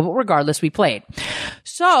inevitable. But regardless, we played.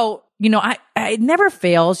 So, it never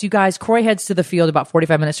fails. You guys, Croy heads to the field about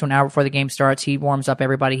 45 minutes to an hour before the game starts. He warms up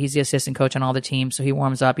everybody. He's the assistant coach on all the teams. So he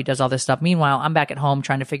warms up. He does all this stuff. Meanwhile, I'm back at home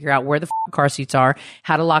trying to figure out where the car seats are,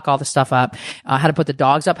 how to lock all the stuff up, how to put the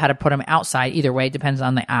dogs up, how to put them outside. Either way, it depends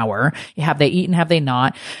on the hour. Have they eaten? Have they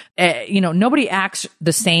not? Nobody acts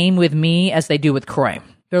the same with me as they do with Croy.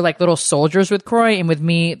 They're like little soldiers with Croy, and with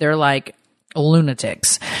me, they're like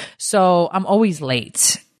lunatics. So I'm always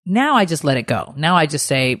late. Now I just let it go. Now I just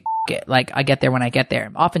say, it. Like, I get there when I get there.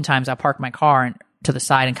 Oftentimes I'll park my car to the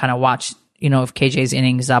side and kind of watch, if KJ's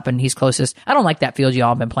innings up and he's closest. I don't like that field y'all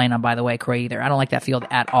have been playing on, by the way, Croy, either. I don't like that field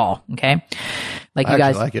at all. Okay. Like, you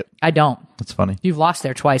guys like it. I don't. That's funny. You've lost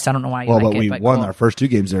there twice. I don't know why you like it. Well, but we won our first 2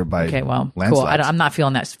 games there by landslides. Cool. I'm not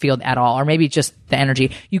feeling that field at all. Or maybe just the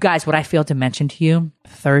energy. You guys, what I failed to mention to you,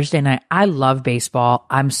 Thursday night, I love baseball.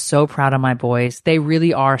 I'm so proud of my boys. They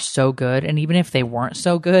really are so good. And even if they weren't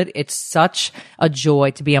so good, it's such a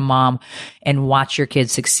joy to be a mom and watch your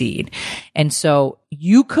kids succeed. And so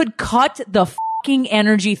you could cut the fucking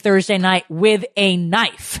energy Thursday night with a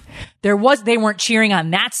knife. They weren't cheering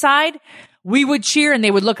on that side. We would cheer and they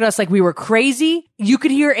would look at us like we were crazy. You could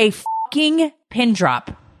hear a fucking pin drop.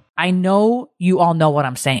 I know you all know what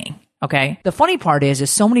I'm saying. Okay. The funny part is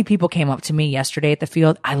so many people came up to me yesterday at the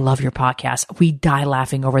field. I love your podcast. We die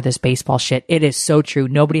laughing over this baseball shit. It is so true.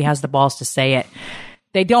 Nobody has the balls to say it.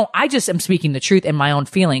 They don't. I just am speaking the truth in my own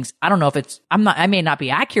feelings. I don't know if I may not be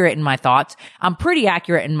accurate in my thoughts. I'm pretty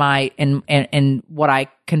accurate in what I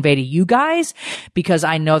convey to you guys, because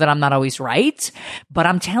I know that I'm not always right. But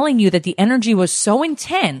I'm telling you that the energy was so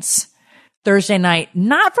intense Thursday night,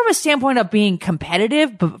 not from a standpoint of being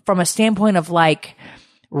competitive, but from a standpoint of like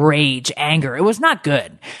rage, anger. It was not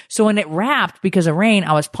good. So when it wrapped because of rain,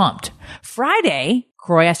 I was pumped. Friday,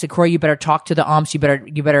 I said, Croy, you better talk to the umps. You better,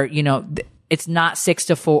 it's not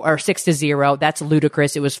 6-4 or 6-0. That's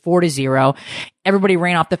ludicrous. It was 4-0. Everybody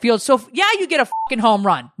ran off the field. So yeah, you get a fucking home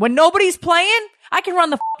run. When nobody's playing, I can run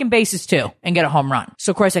the fucking bases too and get a home run.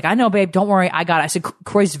 So Croy's like, I know, babe. Don't worry. I got it. I said,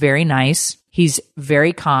 Croy's very nice. He's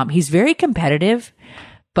very calm. He's very competitive,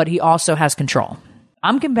 but he also has control.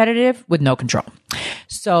 I'm competitive with no control.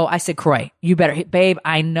 So I said, Croy, you better, babe.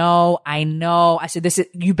 I know. I said,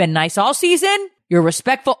 you've been nice all season. You're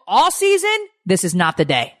respectful all season. This is not the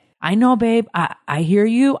day. I know, babe. I hear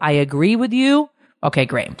you. I agree with you. Okay,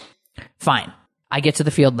 great. Fine. I get to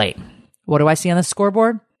the field late. What do I see on the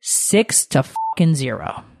scoreboard?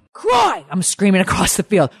 6-0. Croy! I'm screaming across the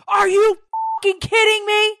field. Are you fucking kidding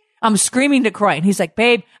me? I'm screaming to Croy. And he's like,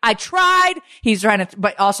 babe, I tried. He's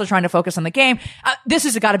but also trying to focus on the game. This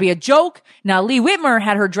has got to be a joke. Now, Lee Whitmer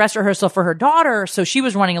had her dress rehearsal for her daughter, so she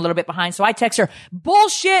was running a little bit behind. So I text her,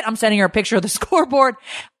 bullshit. I'm sending her a picture of the scoreboard.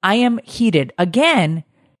 I am heated. Again,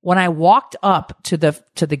 when I walked up to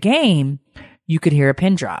the game, you could hear a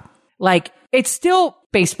pin drop. Like, it's still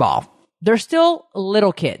baseball. They're still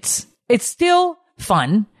little kids. It's still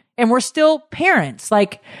fun. And we're still parents.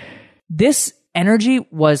 Like, this energy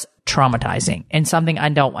was traumatizing and something I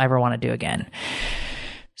don't ever want to do again.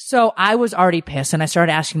 So I was already pissed, and I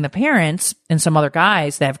started asking the parents and some other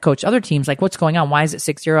guys that have coached other teams, like, what's going on? Why is it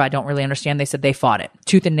 6-0? I don't really understand. They said they fought it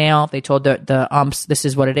tooth and nail. They told the umps, this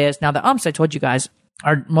is what it is. Now, the umps, I told you guys,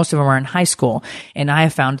 most of them are in high school. And I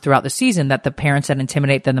have found throughout the season that the parents that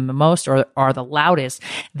intimidate them the most or are the loudest,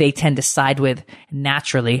 they tend to side with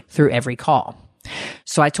naturally through every call.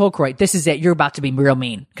 So I told Croy, this is it. You're about to be real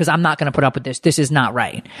mean because I'm not going to put up with this. This is not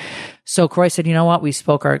right. So Croy said, you know what? We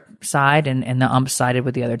spoke our side and the ump sided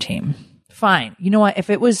with the other team. Fine. You know what? If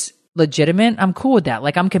it was legitimate, I'm cool with that.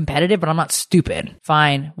 Like, I'm competitive, but I'm not stupid.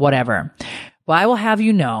 Fine, whatever. Well, I will have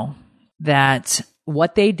you know that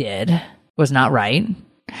what they did was not right.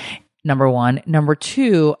 Number one. Number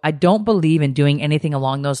two, I don't believe in doing anything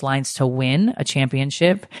along those lines to win a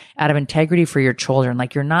championship out of integrity for your children.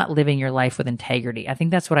 Like, you're not living your life with integrity. I think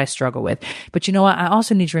that's what I struggle with. But you know what? I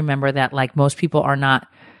also need to remember that, like, most people are not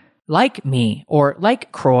like me or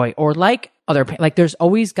like Croy or like other, like, there's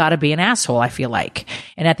always got to be an asshole, I feel like.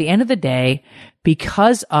 And at the end of the day,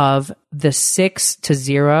 because of the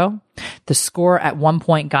 6-0, the score at one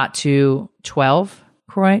point got to 12,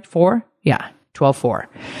 Croy, 4? Yeah, 12-4.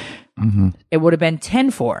 It would have been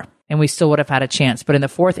 10-4, and we still would have had a chance. But in the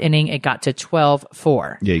fourth inning, it got to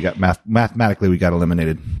 12-4. Yeah, you got mathematically, we got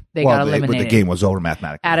eliminated. Got eliminated. The game was over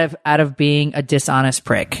mathematically. Out of being a dishonest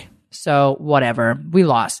prick. So whatever, we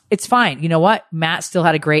lost. It's fine. You know what? Matt still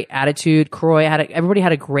had a great attitude. Croy everybody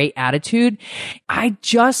had a great attitude. I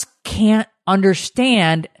just can't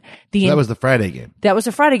understand that was the Friday game. That was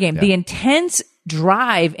a Friday game. Yeah. The intense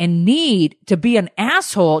drive and need to be an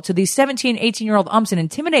asshole to these 17, 18-year-old umps and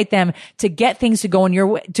intimidate them to get things to go in your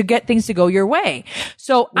way, to get things to go your way.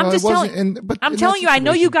 So I'm telling you, I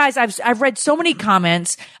know you guys, I've read so many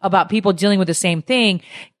comments about people dealing with the same thing.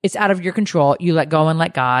 It's out of your control. You let go and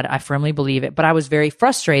let God. I firmly believe it. But I was very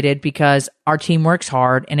frustrated because our team works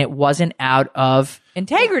hard and it wasn't out of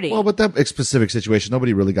integrity. Well, but that specific situation,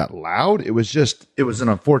 nobody really got loud. It was an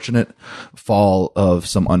unfortunate fall of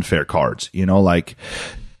some unfair cards. You know, like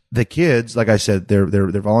the kids, like I said, they're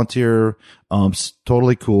volunteer,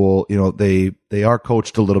 totally cool. You know, they are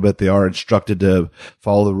coached a little bit. They are instructed to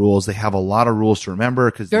follow the rules. They have a lot of rules to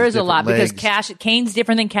remember because there is a lot because Kane's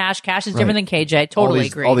different than Cash. Cash is different than KJ. Totally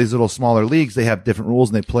agree. All these little smaller leagues, they have different rules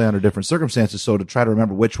and they play under different circumstances. So to try to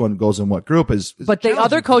remember which one goes in what group is but the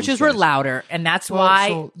other coaches were louder, and that's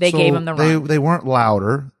why they gave them the run. They weren't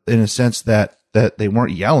louder in a sense that they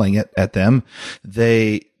weren't yelling at them.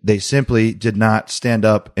 They simply did not stand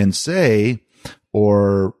up and say,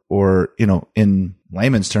 or, you know, in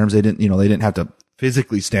layman's terms, they didn't have to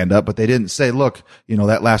physically stand up, but they didn't say, look, you know,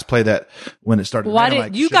 that last play that when it started. Why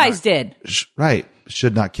did you guys did? Right.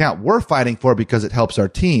 Should not count. We're fighting for it because it helps our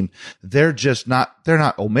team. They're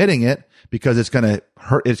not omitting it because it's going to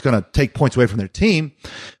hurt. It's going to take points away from their team.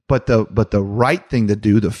 But the right thing to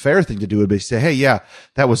do, the fair thing to do would be say, hey, yeah,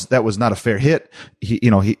 that was not a fair hit.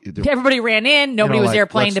 Everybody ran in. Nobody was there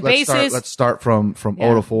playing the bases. Let's start from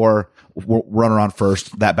 0-4. Runner on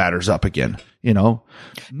first. That batter's up again. You know,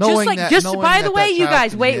 by the way, you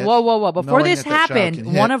guys, wait, whoa. Before this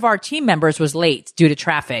happened, one of our team members was late due to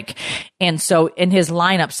traffic. And so in his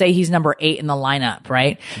lineup, say he's number 8 in the lineup,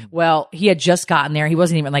 right? Well, he had just gotten there. He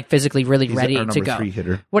wasn't even like physically really ready to go. Number 3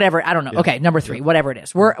 hitter. Whatever. I don't know. Yeah. Okay. Number 3, whatever it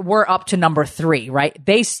is. We're up to number 3, right?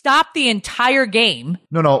 They stopped the entire game.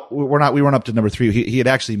 No, we're not. We weren't up to number 3. He had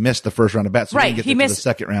actually missed the first round of bat. So right. He missed the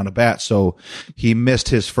second round of bat. So he missed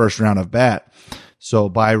his first round of bat. So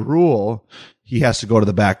by rule, he has to go to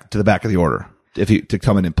the back of the order to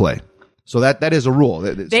come in and play. So that is a rule.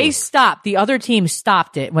 They stopped. The other team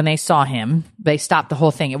stopped it when they saw him. They stopped the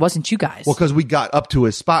whole thing. It wasn't you guys. Well, because we got up to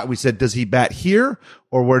his spot. We said, does he bat here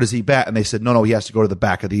or where does he bat? And they said, no, he has to go to the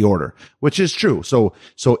back of the order, which is true. So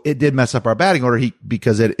it did mess up our batting order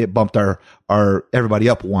because it bumped our everybody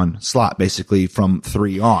up one slot basically from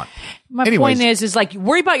 3 on. My point is like,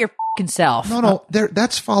 worry about your fucking self. No,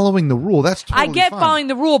 that's following the rule. That's totally I get fine. Following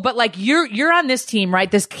the rule, but like you're on this team,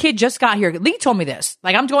 right? This kid just got here. Lee told me this.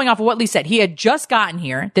 Like, I'm going off of what Lee said. He had just gotten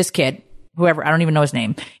here. This kid, whoever, I don't even know his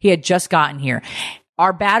name. He had just gotten here.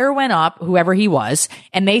 Our batter went up, whoever he was,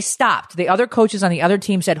 and they stopped. The other coaches on the other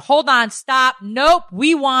team said, hold on, stop. Nope.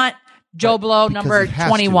 We want Joe Blow, number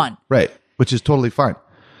 21. Right. Which is totally fine.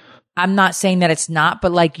 I'm not saying that it's not,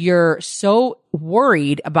 but like, you're so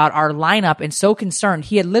worried about our lineup and so concerned.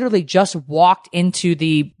 He had literally just walked into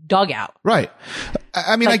the dugout. Right.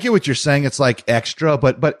 I mean, I get what you're saying. It's like extra,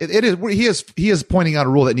 but it is, he is pointing out a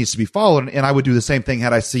rule that needs to be followed. And I would do the same thing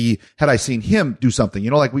had I seen him do something, you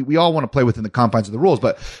know, like we all want to play within the confines of the rules,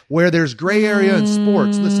 but where there's gray area in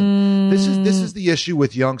sports, listen, this is the issue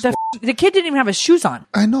with young sports. The kid didn't even have his shoes on.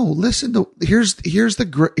 I know. Listen, here's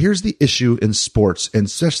the issue in sports, and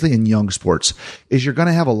especially in young sports, is you're going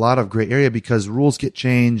to have a lot of gray area because rules get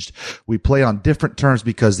changed. We play on different terms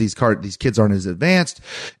because these kids aren't as advanced.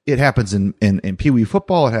 It happens in Pee-wee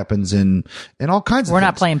football. It happens in all kinds of things. We're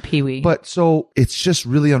not playing Pee-wee. But so it's just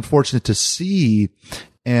really unfortunate to see,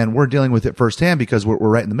 and we're dealing with it firsthand because we're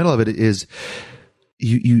right in the middle of it, is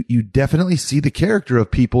you definitely see the character of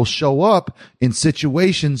people show up in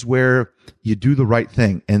situations where you do the right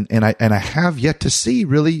thing. And I have yet to see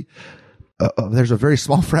really there's a very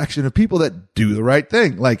small fraction of people that do the right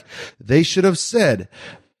thing. Like they should have said,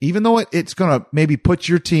 even though it's going to maybe put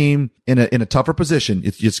your team in a tougher position,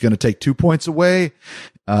 it's going to take 2 points away.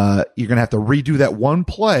 You're going to have to redo that one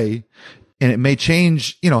play, and it may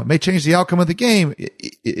change, it may change the outcome of the game.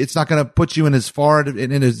 It's not going to put you in as far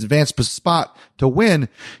in an advanced spot to win.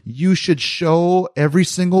 You should show every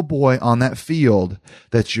single boy on that field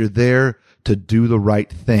that you're there to do the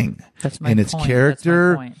right thing. That's my and it's point.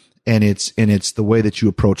 character, That's my point. and it's the way that you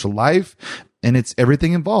approach life, and it's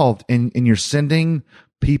everything involved. And you're sending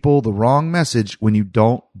people the wrong message when you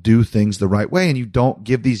don't do things the right way, and you don't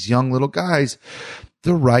give these young little guys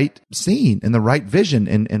the right scene and the right vision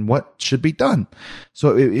and what should be done.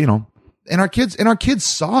 So, and our kids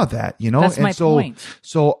saw that, That's and my point.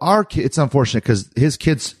 So it's unfortunate because his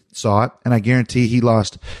kids saw it, and I guarantee he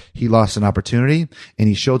lost an opportunity, and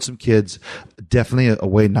he showed some kids definitely a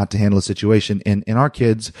way not to handle a situation. And our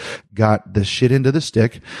kids got the shit into the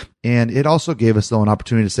stick. And it also gave us though an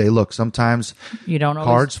opportunity to say, look, sometimes you don't always,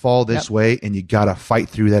 cards fall this way, and you got to fight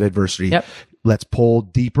through that adversity. Yep. Let's pull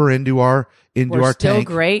deeper into our We're still tank.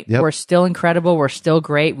 great. Yep. We're still incredible. We're still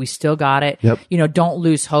great. We still got it. Yep. Don't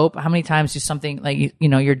lose hope. How many times do something like,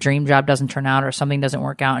 your dream job doesn't turn out or something doesn't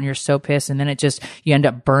work out and you're so pissed, and then you end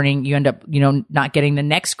up burning, you end up, not getting the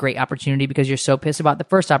next great opportunity because you're so pissed about the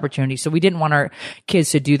first opportunity. So we didn't want our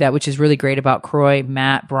kids to do that, which is really great about Croy,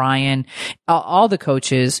 Matt, Brian, all the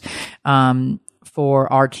coaches,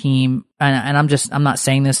 for our team. And I'm not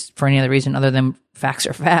saying this for any other reason other than facts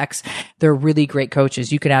are facts. They're really great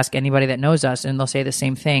coaches. You could ask anybody that knows us and they'll say the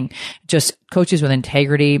same thing. Just coaches with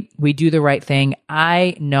integrity. We do the right thing.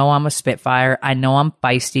 I know I'm a spitfire. I know I'm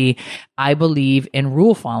feisty. I believe in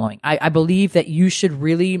rule following. I believe that you should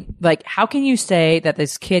really, how can you say that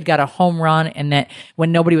this kid got a home run and that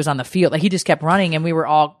when nobody was on the field, he just kept running and we were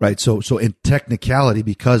all right. So in technicality,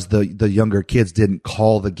 because the younger kids didn't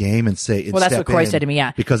call the game and say, well, that's what Croy said to me.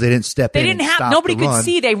 Yeah. Because they didn't step in. They didn't have, nobody could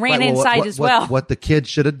see. They ran inside as well. What the kid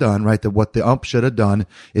should have done, right? What the ump should have done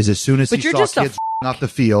is as soon as he saw kids off the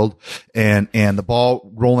field and the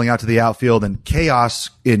ball rolling out to the outfield and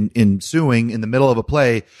chaos ensuing in the middle of a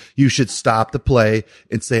play, you should stop the play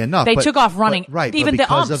and say enough. They took off running, right? Even but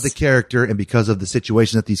because the umps. of the character and because of the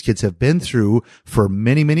situation that these kids have been through for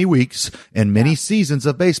many, many weeks and many seasons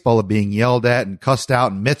of baseball, of being yelled at and cussed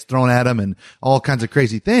out and mitts thrown at them and all kinds of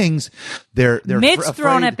crazy things, they're mitts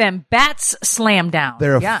thrown at them, bats slammed down.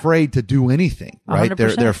 They're afraid to do anything, right?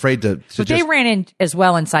 100%. They're afraid to. But they ran in as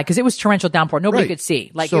well inside because it was torrential downpour. Nobody could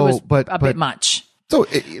see. It was a bit much. So,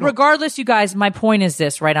 regardless, you guys, my point is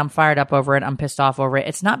this, right? I'm fired up over it. I'm pissed off over it.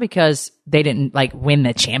 It's not because they didn't win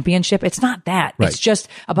the championship. It's not that. Right. It's just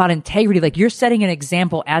about integrity. You're setting an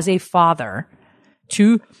example as a father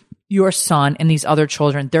to your son and these other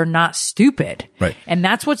children. They're not stupid. Right. And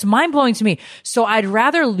that's what's mind blowing to me. So I'd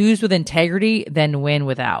rather lose with integrity than win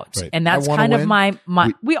without. Right. And that's kind of my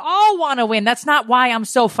we all want to win. That's not why I'm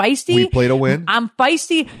so feisty. We play to win. I'm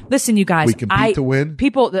feisty. Listen, you guys. We compete to win.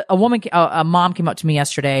 People, a mom came up to me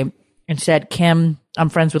yesterday and said, Kim, I'm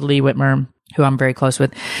friends with Lee Whitmer, who I'm very close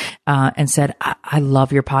with, and said, I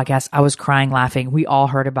love your podcast. I was crying, laughing. We all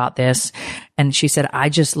heard about this. And she said, I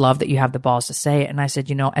just love that you have the balls to say it. And I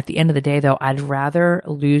said, at the end of the day, though, I'd rather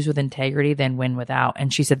lose with integrity than win without.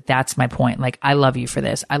 And she said, that's my point. I love you for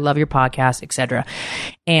this. I love your podcast, etc.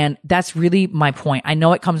 And that's really my point. I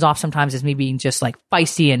know it comes off sometimes as me being just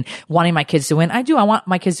feisty and wanting my kids to win. I do. I want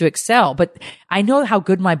my kids to excel, but I know how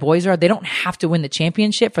good my boys are. They don't have to win the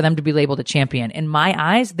championship for them to be labeled a champion. In my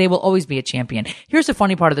eyes, they will always be a champion. Here's the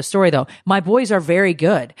funny part of the story, though. My boys are very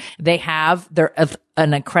good. They have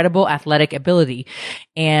an incredible athletic ability.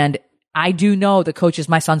 And I do know the coaches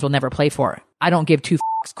my sons will never play for. I don't give two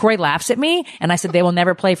fucks. Croy laughs at me and I said they will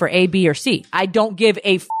never play for A, B, or C. I don't give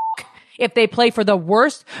a fuck if they play for the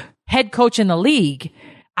worst head coach in the league.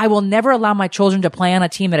 I will never allow my children to play on a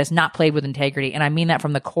team that has not played with integrity. And I mean that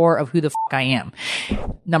from the core of who the fuck I am.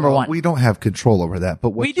 Number one. We don't have control over that,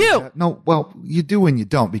 but we do. You do and you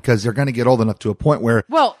don't, because they're going to get old enough to a point where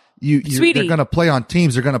Sweetie, they're going to play on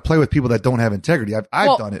teams. They're going to play with people that don't have integrity.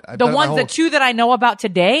 I've done it. The two that I know about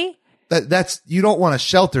today. That's you don't want to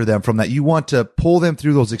shelter them from that. You want to pull them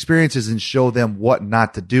through those experiences and show them what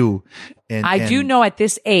not to do. And I do know at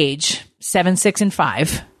this age, 7, 6, and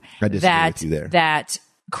 5, I disagree with you there. that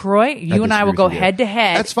Croy, you and I will go head to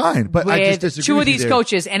head. That's fine, but I just disagree two with of you these there.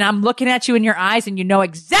 coaches, and I'm looking at you in your eyes, and you know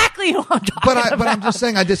exactly who I'm talking about. But I'm just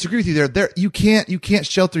saying I disagree with you there. You can't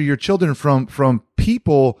shelter your children from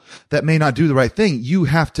people that may not do the right thing. You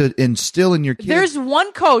have to instill in your kids. There's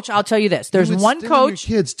one coach. I'll tell you this. There's one coach.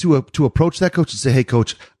 Your kids to approach that coach and say, "Hey,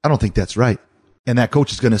 coach, I don't think that's right." And that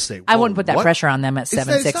coach is going to say, I wouldn't put that what? pressure on them at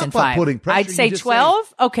 7, 6, and 5. I'd say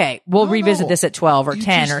 12. Okay, we'll revisit this at 12 or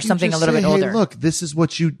 10 or something a little bit older. Hey, look, this is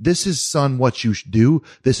what you should do.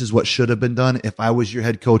 This is what should have been done. If I was your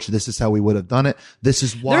head coach, this is how we would have done it. This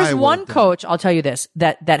is why. There's one coach, I'll tell you this,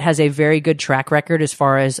 that has a very good track record as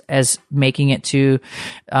far as making it to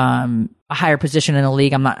a higher position in the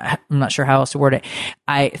league. I'm not sure how else to word it.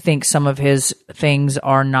 I think some of his things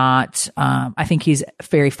are not, I think he's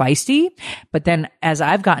very feisty, but then as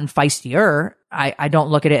I've gotten feistier, I don't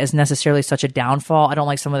look at it as necessarily such a downfall. I don't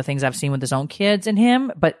like some of the things I've seen with his own kids and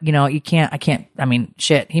him, but I mean,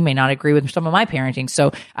 shit, he may not agree with some of my parenting.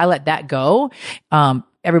 So I let that go.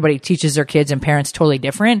 Everybody teaches their kids and parents totally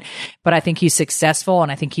different, but I think he's successful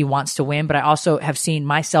and I think he wants to win. But I also have seen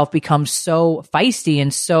myself become so feisty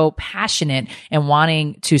and so passionate and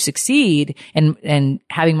wanting to succeed and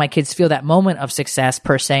having my kids feel that moment of success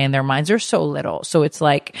per se in their minds are so little. So it's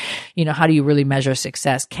like, how do you really measure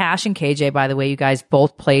success? Cash and KJ, by the way, you guys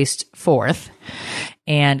both placed 4th,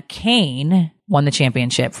 and Kane won the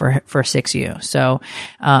championship for 6U. So,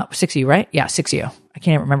 6U, right? Yeah, 6U. I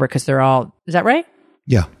can't remember because they're all, is that right?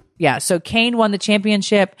 Yeah. Yeah. So Kane won the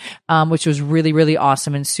championship, which was really, really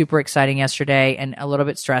awesome and super exciting yesterday and a little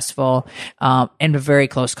bit stressful, and a very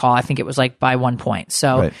close call. I think it was like by 1 point.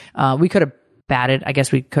 So, we could have batted. I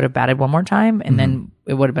guess we could have batted one more time and then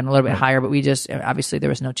it would have been a little bit higher, but obviously there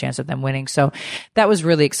was no chance of them winning. So that was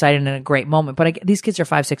really exciting and a great moment. But these kids are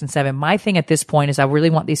 5, 6, and 7. My thing at this point is I really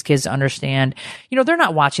want these kids to understand, they're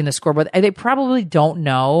not watching the scoreboard. They probably don't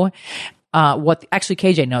know actually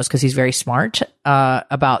KJ knows because he's very smart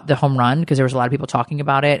about the home run, because there was a lot of people talking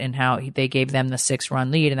about it and how they gave them the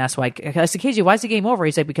 6-run lead. And that's why I said, KJ, why is the game over?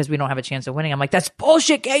 He's like, because we don't have a chance of winning. I'm like, that's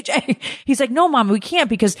bullshit, KJ. He's like, no, Mom, we can't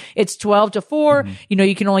because it's 12-4.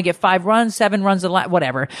 You can only get 5 runs, 7 runs,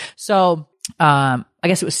 whatever. So, I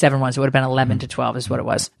guess it was 7 runs. It would have been 11-12 is what it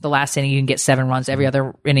was. The last inning, you can get 7 runs. Every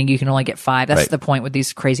other inning, you can only get 5. That's the point with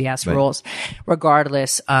these crazy ass rules.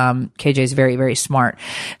 Regardless, KJ is very, very smart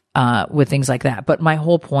with things like that. But my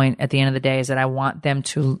whole point at the end of the day is that I want them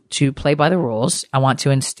to play by the rules. I want to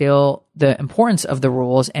instill the importance of the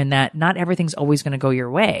rules and that not everything's always going to go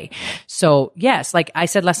your way. So yes, like I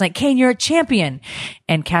said last night, Kane, you're a champion.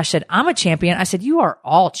 And Cash said, I'm a champion. I said, you are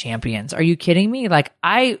all champions. Are you kidding me? Like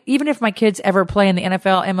even if my kids ever play in the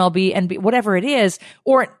NFL, MLB, NBA, whatever it is,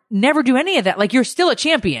 or never do any of that, like you're still a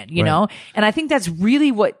champion, you know? And I think that's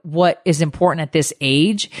really what is important at this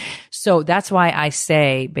age. So that's why I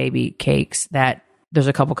say, baby cakes, that there's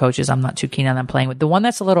a couple coaches I'm not too keen on them playing with. The one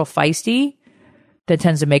that's a little feisty that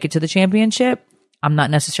tends to make it to the championship, I'm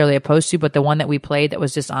not necessarily opposed to, but the one that we played that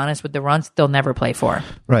was dishonest with the runs, they'll never play for.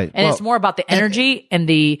 Right. And it's more about the energy and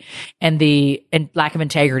lack of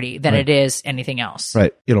integrity than it is anything else.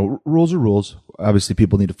 Right. Rules are rules. Obviously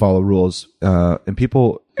people need to follow rules. And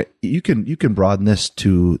people, you can broaden this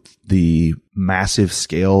to the massive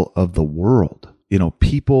scale of the world.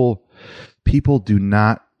 People do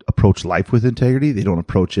not approach life with integrity. They don't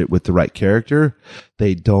approach it with the right character.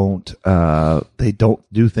 They don't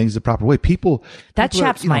do things the proper way. People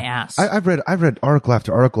chaps my ass. I've read article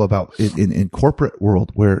after article about in corporate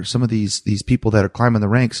world where some of these people that are climbing the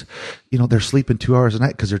ranks, they're sleeping 2 hours a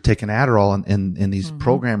night because they're taking Adderall and these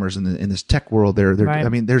programmers in this tech world. I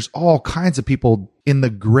mean, there's all kinds of people in the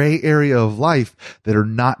gray area of life that are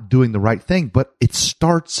not doing the right thing, but it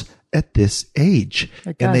starts at this age,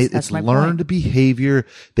 and it's learned behavior.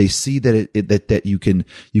 They see that that you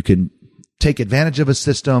can take advantage of a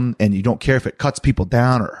system, and you don't care if it cuts people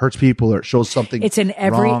down or it hurts people or it shows something. It's in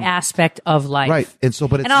every aspect of life, right? And so,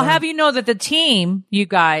 but I'll have you know that the team, you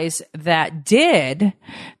guys, that did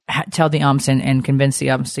tell the umps and convince the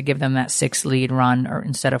umps to give them that 6 lead run or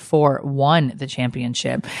instead of 4, won the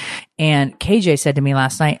championship. And KJ said to me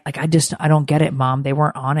last night, like, I don't get it, Mom. They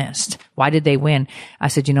weren't honest. Why did they win? I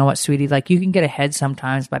said, you know what, sweetie, like you can get ahead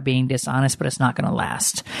sometimes by being dishonest, but it's not going to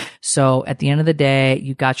last. So at the end of the day,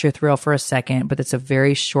 you got your thrill for a second, but it's a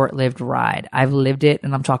very short-lived ride. I've lived it,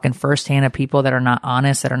 and I'm talking firsthand of people that are not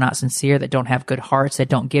honest, that are not sincere, that don't have good hearts, that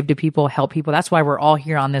don't give to people, help people. That's why we're all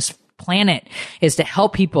here on this planet, is to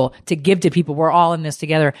help people, to give to people. We're all in this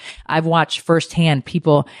together. I've watched firsthand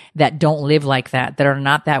people that don't live like that are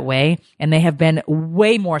not that way, and they have been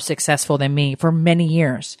way more successful than me for many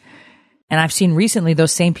years. And I've seen recently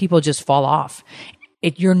those same people just fall off.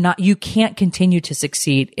 You can't continue to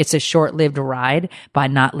succeed. It's a short-lived ride by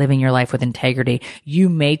not living your life with integrity. You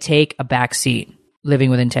may take a back seat.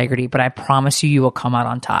 living with integrity, but I promise you will come out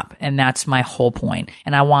on top. And that's my whole point.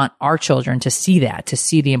 And I want our children to see that, to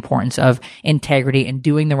see the importance of integrity and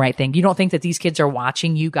doing the right thing. You don't think that these kids are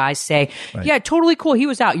watching you guys say, yeah, totally cool. He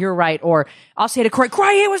was out. You're right. Or I'll say to Croy,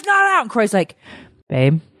 he was not out. And Croy's like,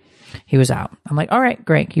 babe, he was out. I'm like, all right,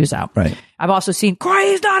 great. He was out. Right. I've also seen Croy,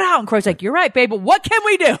 he's not out. And Croy's like, you're right, babe, but what can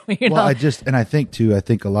we do? You know? Well, I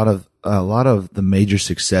think a lot of the major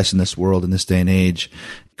success in this world in this day and age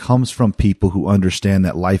comes from people who understand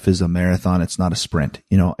that life is a marathon. It's not a sprint.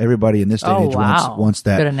 You know, everybody in this day and age wants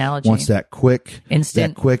that, good analogy. Wants that quick,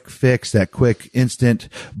 instant, that quick fix, that quick instant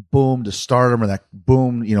boom to stardom, or that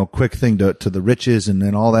boom, quick thing to the riches and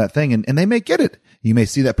then all that thing. And they may get it. You may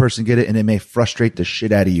see that person get it and it may frustrate the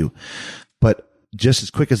shit out of you, but just as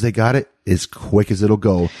quick as they got it, as quick as it'll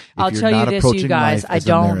go. I'll tell you this, you guys,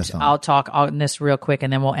 I'll talk on this real quick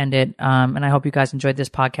and then we'll end it. And I hope you guys enjoyed this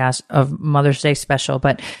podcast of Mother's Day special,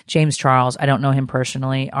 but James Charles, I don't know him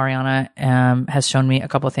personally. Ariana, has shown me a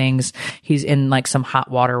couple of things. He's in like some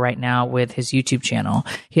hot water right now with his YouTube channel.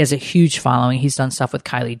 He has a huge following. He's done stuff with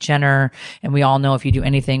Kylie Jenner. And we all know if you do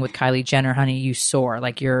anything with Kylie Jenner, honey, you soar.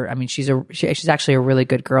 Like she's actually a really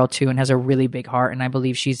good girl too and has a really big heart. And I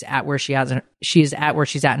believe she's at where she's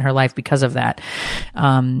at in her life because of that.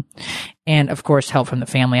 And of course, help from the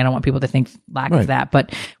family. I don't want people to think lack of that,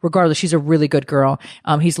 but regardless, she's a really good girl.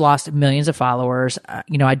 He's lost millions of followers.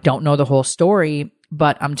 I don't know the whole story,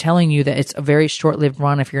 but I'm telling you that it's a very short-lived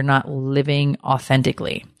run if you're not living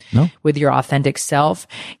authentically with your authentic self.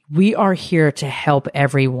 We are here to help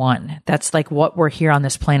everyone. That's like what we're here on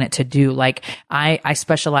this planet to do. Like I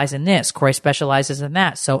specialize in this. Croy specializes in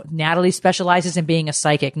that. So Natalie specializes in being a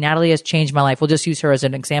psychic. Natalie has changed my life. We'll just use her as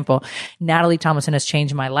an example. Natalie Thomason has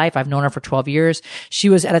changed my life. I've known her for 12 years. She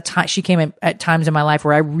was she came at times in my life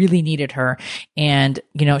where I really needed her. And,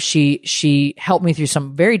 she helped me through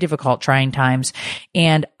some very difficult, trying times.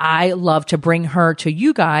 And I love to bring her to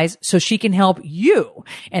you guys so she can help you.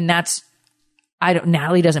 And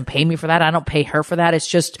Natalie doesn't pay me for that. I don't pay her for that. It's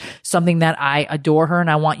just something that I adore her. And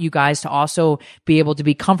I want you guys to also be able to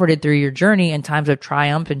be comforted through your journey in times of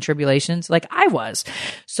triumph and tribulations like I was.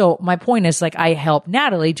 So my point is, like, I help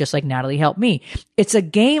Natalie just like Natalie helped me. It's a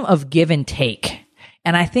game of give and take.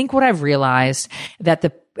 And I think what I've realized that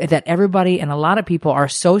everybody and a lot of people are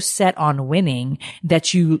so set on winning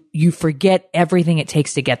that you forget everything it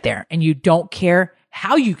takes to get there and you don't care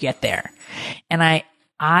how you get there. And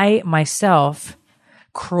I myself,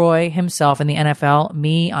 Croy himself in the NFL,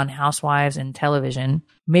 me on Housewives and television,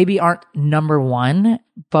 maybe aren't number one,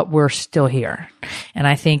 but we're still here. And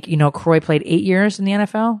I think, Croy played 8 years in the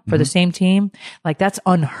NFL for the same team. Like, that's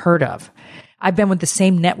unheard of. I've been with the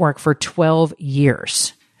same network for 12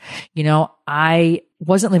 years. I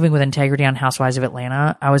wasn't living with integrity on Housewives of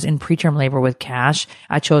Atlanta. I was in preterm labor with Cash.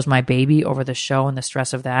 I chose my baby over the show and the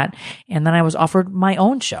stress of that. And then I was offered my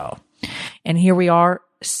own show. And here we are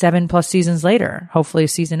 7+ seasons later, hopefully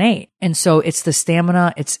season 8. And so it's the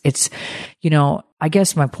stamina. It's, I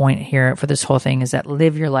guess my point here for this whole thing is that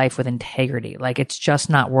live your life with integrity. Like, it's just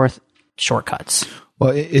not worth shortcuts.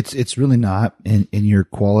 Well, it's really not in your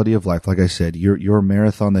quality of life. Like I said, your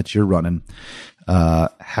marathon that you're running,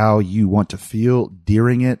 how you want to feel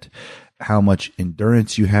during it, how much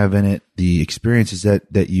endurance you have in it, the experiences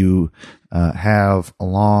that you have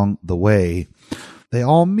along the way, they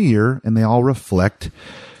all mirror and they all reflect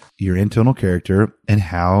your internal character and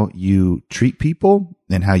how you treat people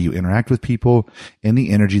and how you interact with people and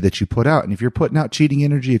the energy that you put out. And if you're putting out cheating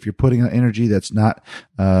energy, if you're putting out energy that's not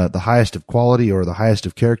the highest of quality or the highest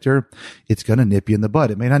of character, it's going to nip you in the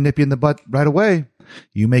butt. It may not nip you in the butt right away.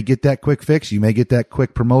 You may get that quick fix. You may get that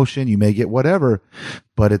quick promotion. You may get whatever.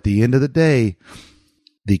 But at the end of the day,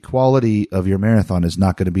 the quality of your marathon is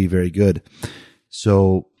not going to be very good.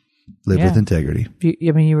 So live with integrity.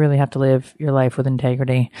 You really have to live your life with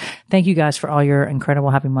integrity. Thank you guys for all your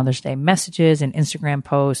incredible Happy Mother's Day messages and Instagram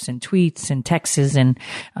posts and tweets and texts. And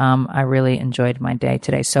I really enjoyed my day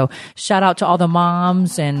today. So shout out to all the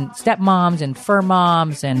moms and stepmoms and fur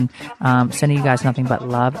moms and sending you guys nothing but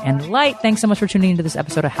love and light. Thanks so much for tuning into this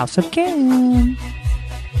episode of House of Kim.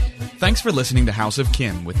 Thanks for listening to House of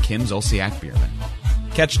Kim with Kim Zolciak Biermann.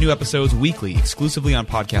 Catch new episodes weekly exclusively on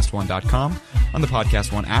PodcastOne.com, on the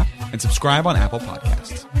Podcast One app, and subscribe on Apple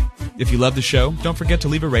Podcasts. If you love the show, don't forget to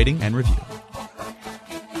leave a rating and review.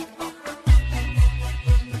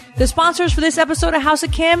 The sponsors for this episode of House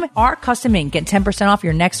of Kim are Custom Ink. Get 10% off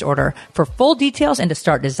your next order. For full details and to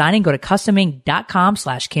start designing, go to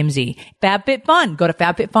customink.com/KimZ. FabFitFun. Go to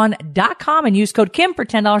fabfitfun.com and use code Kim for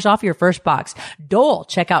 $10 off your first box. Dole.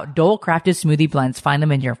 Check out Dole Crafted Smoothie Blends. Find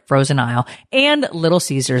them in your frozen aisle. And Little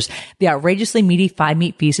Caesars. The outrageously meaty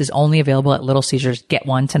 5-meat feast is only available at Little Caesars. Get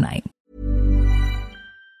one tonight.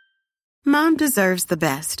 Mom deserves the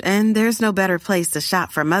best, and there's no better place to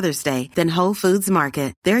shop for Mother's Day than Whole Foods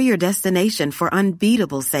Market. They're your destination for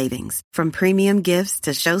unbeatable savings, from premium gifts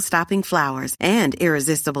to show-stopping flowers and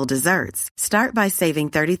irresistible desserts. Start by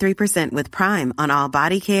saving 33% with Prime on all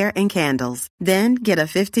body care and candles. Then get a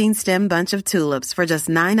 15-stem bunch of tulips for just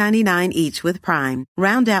 $9.99 each with Prime.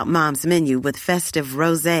 Round out Mom's menu with festive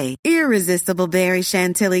rosé, irresistible berry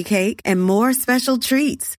chantilly cake, and more special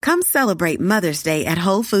treats. Come celebrate Mother's Day at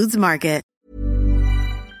Whole Foods Market.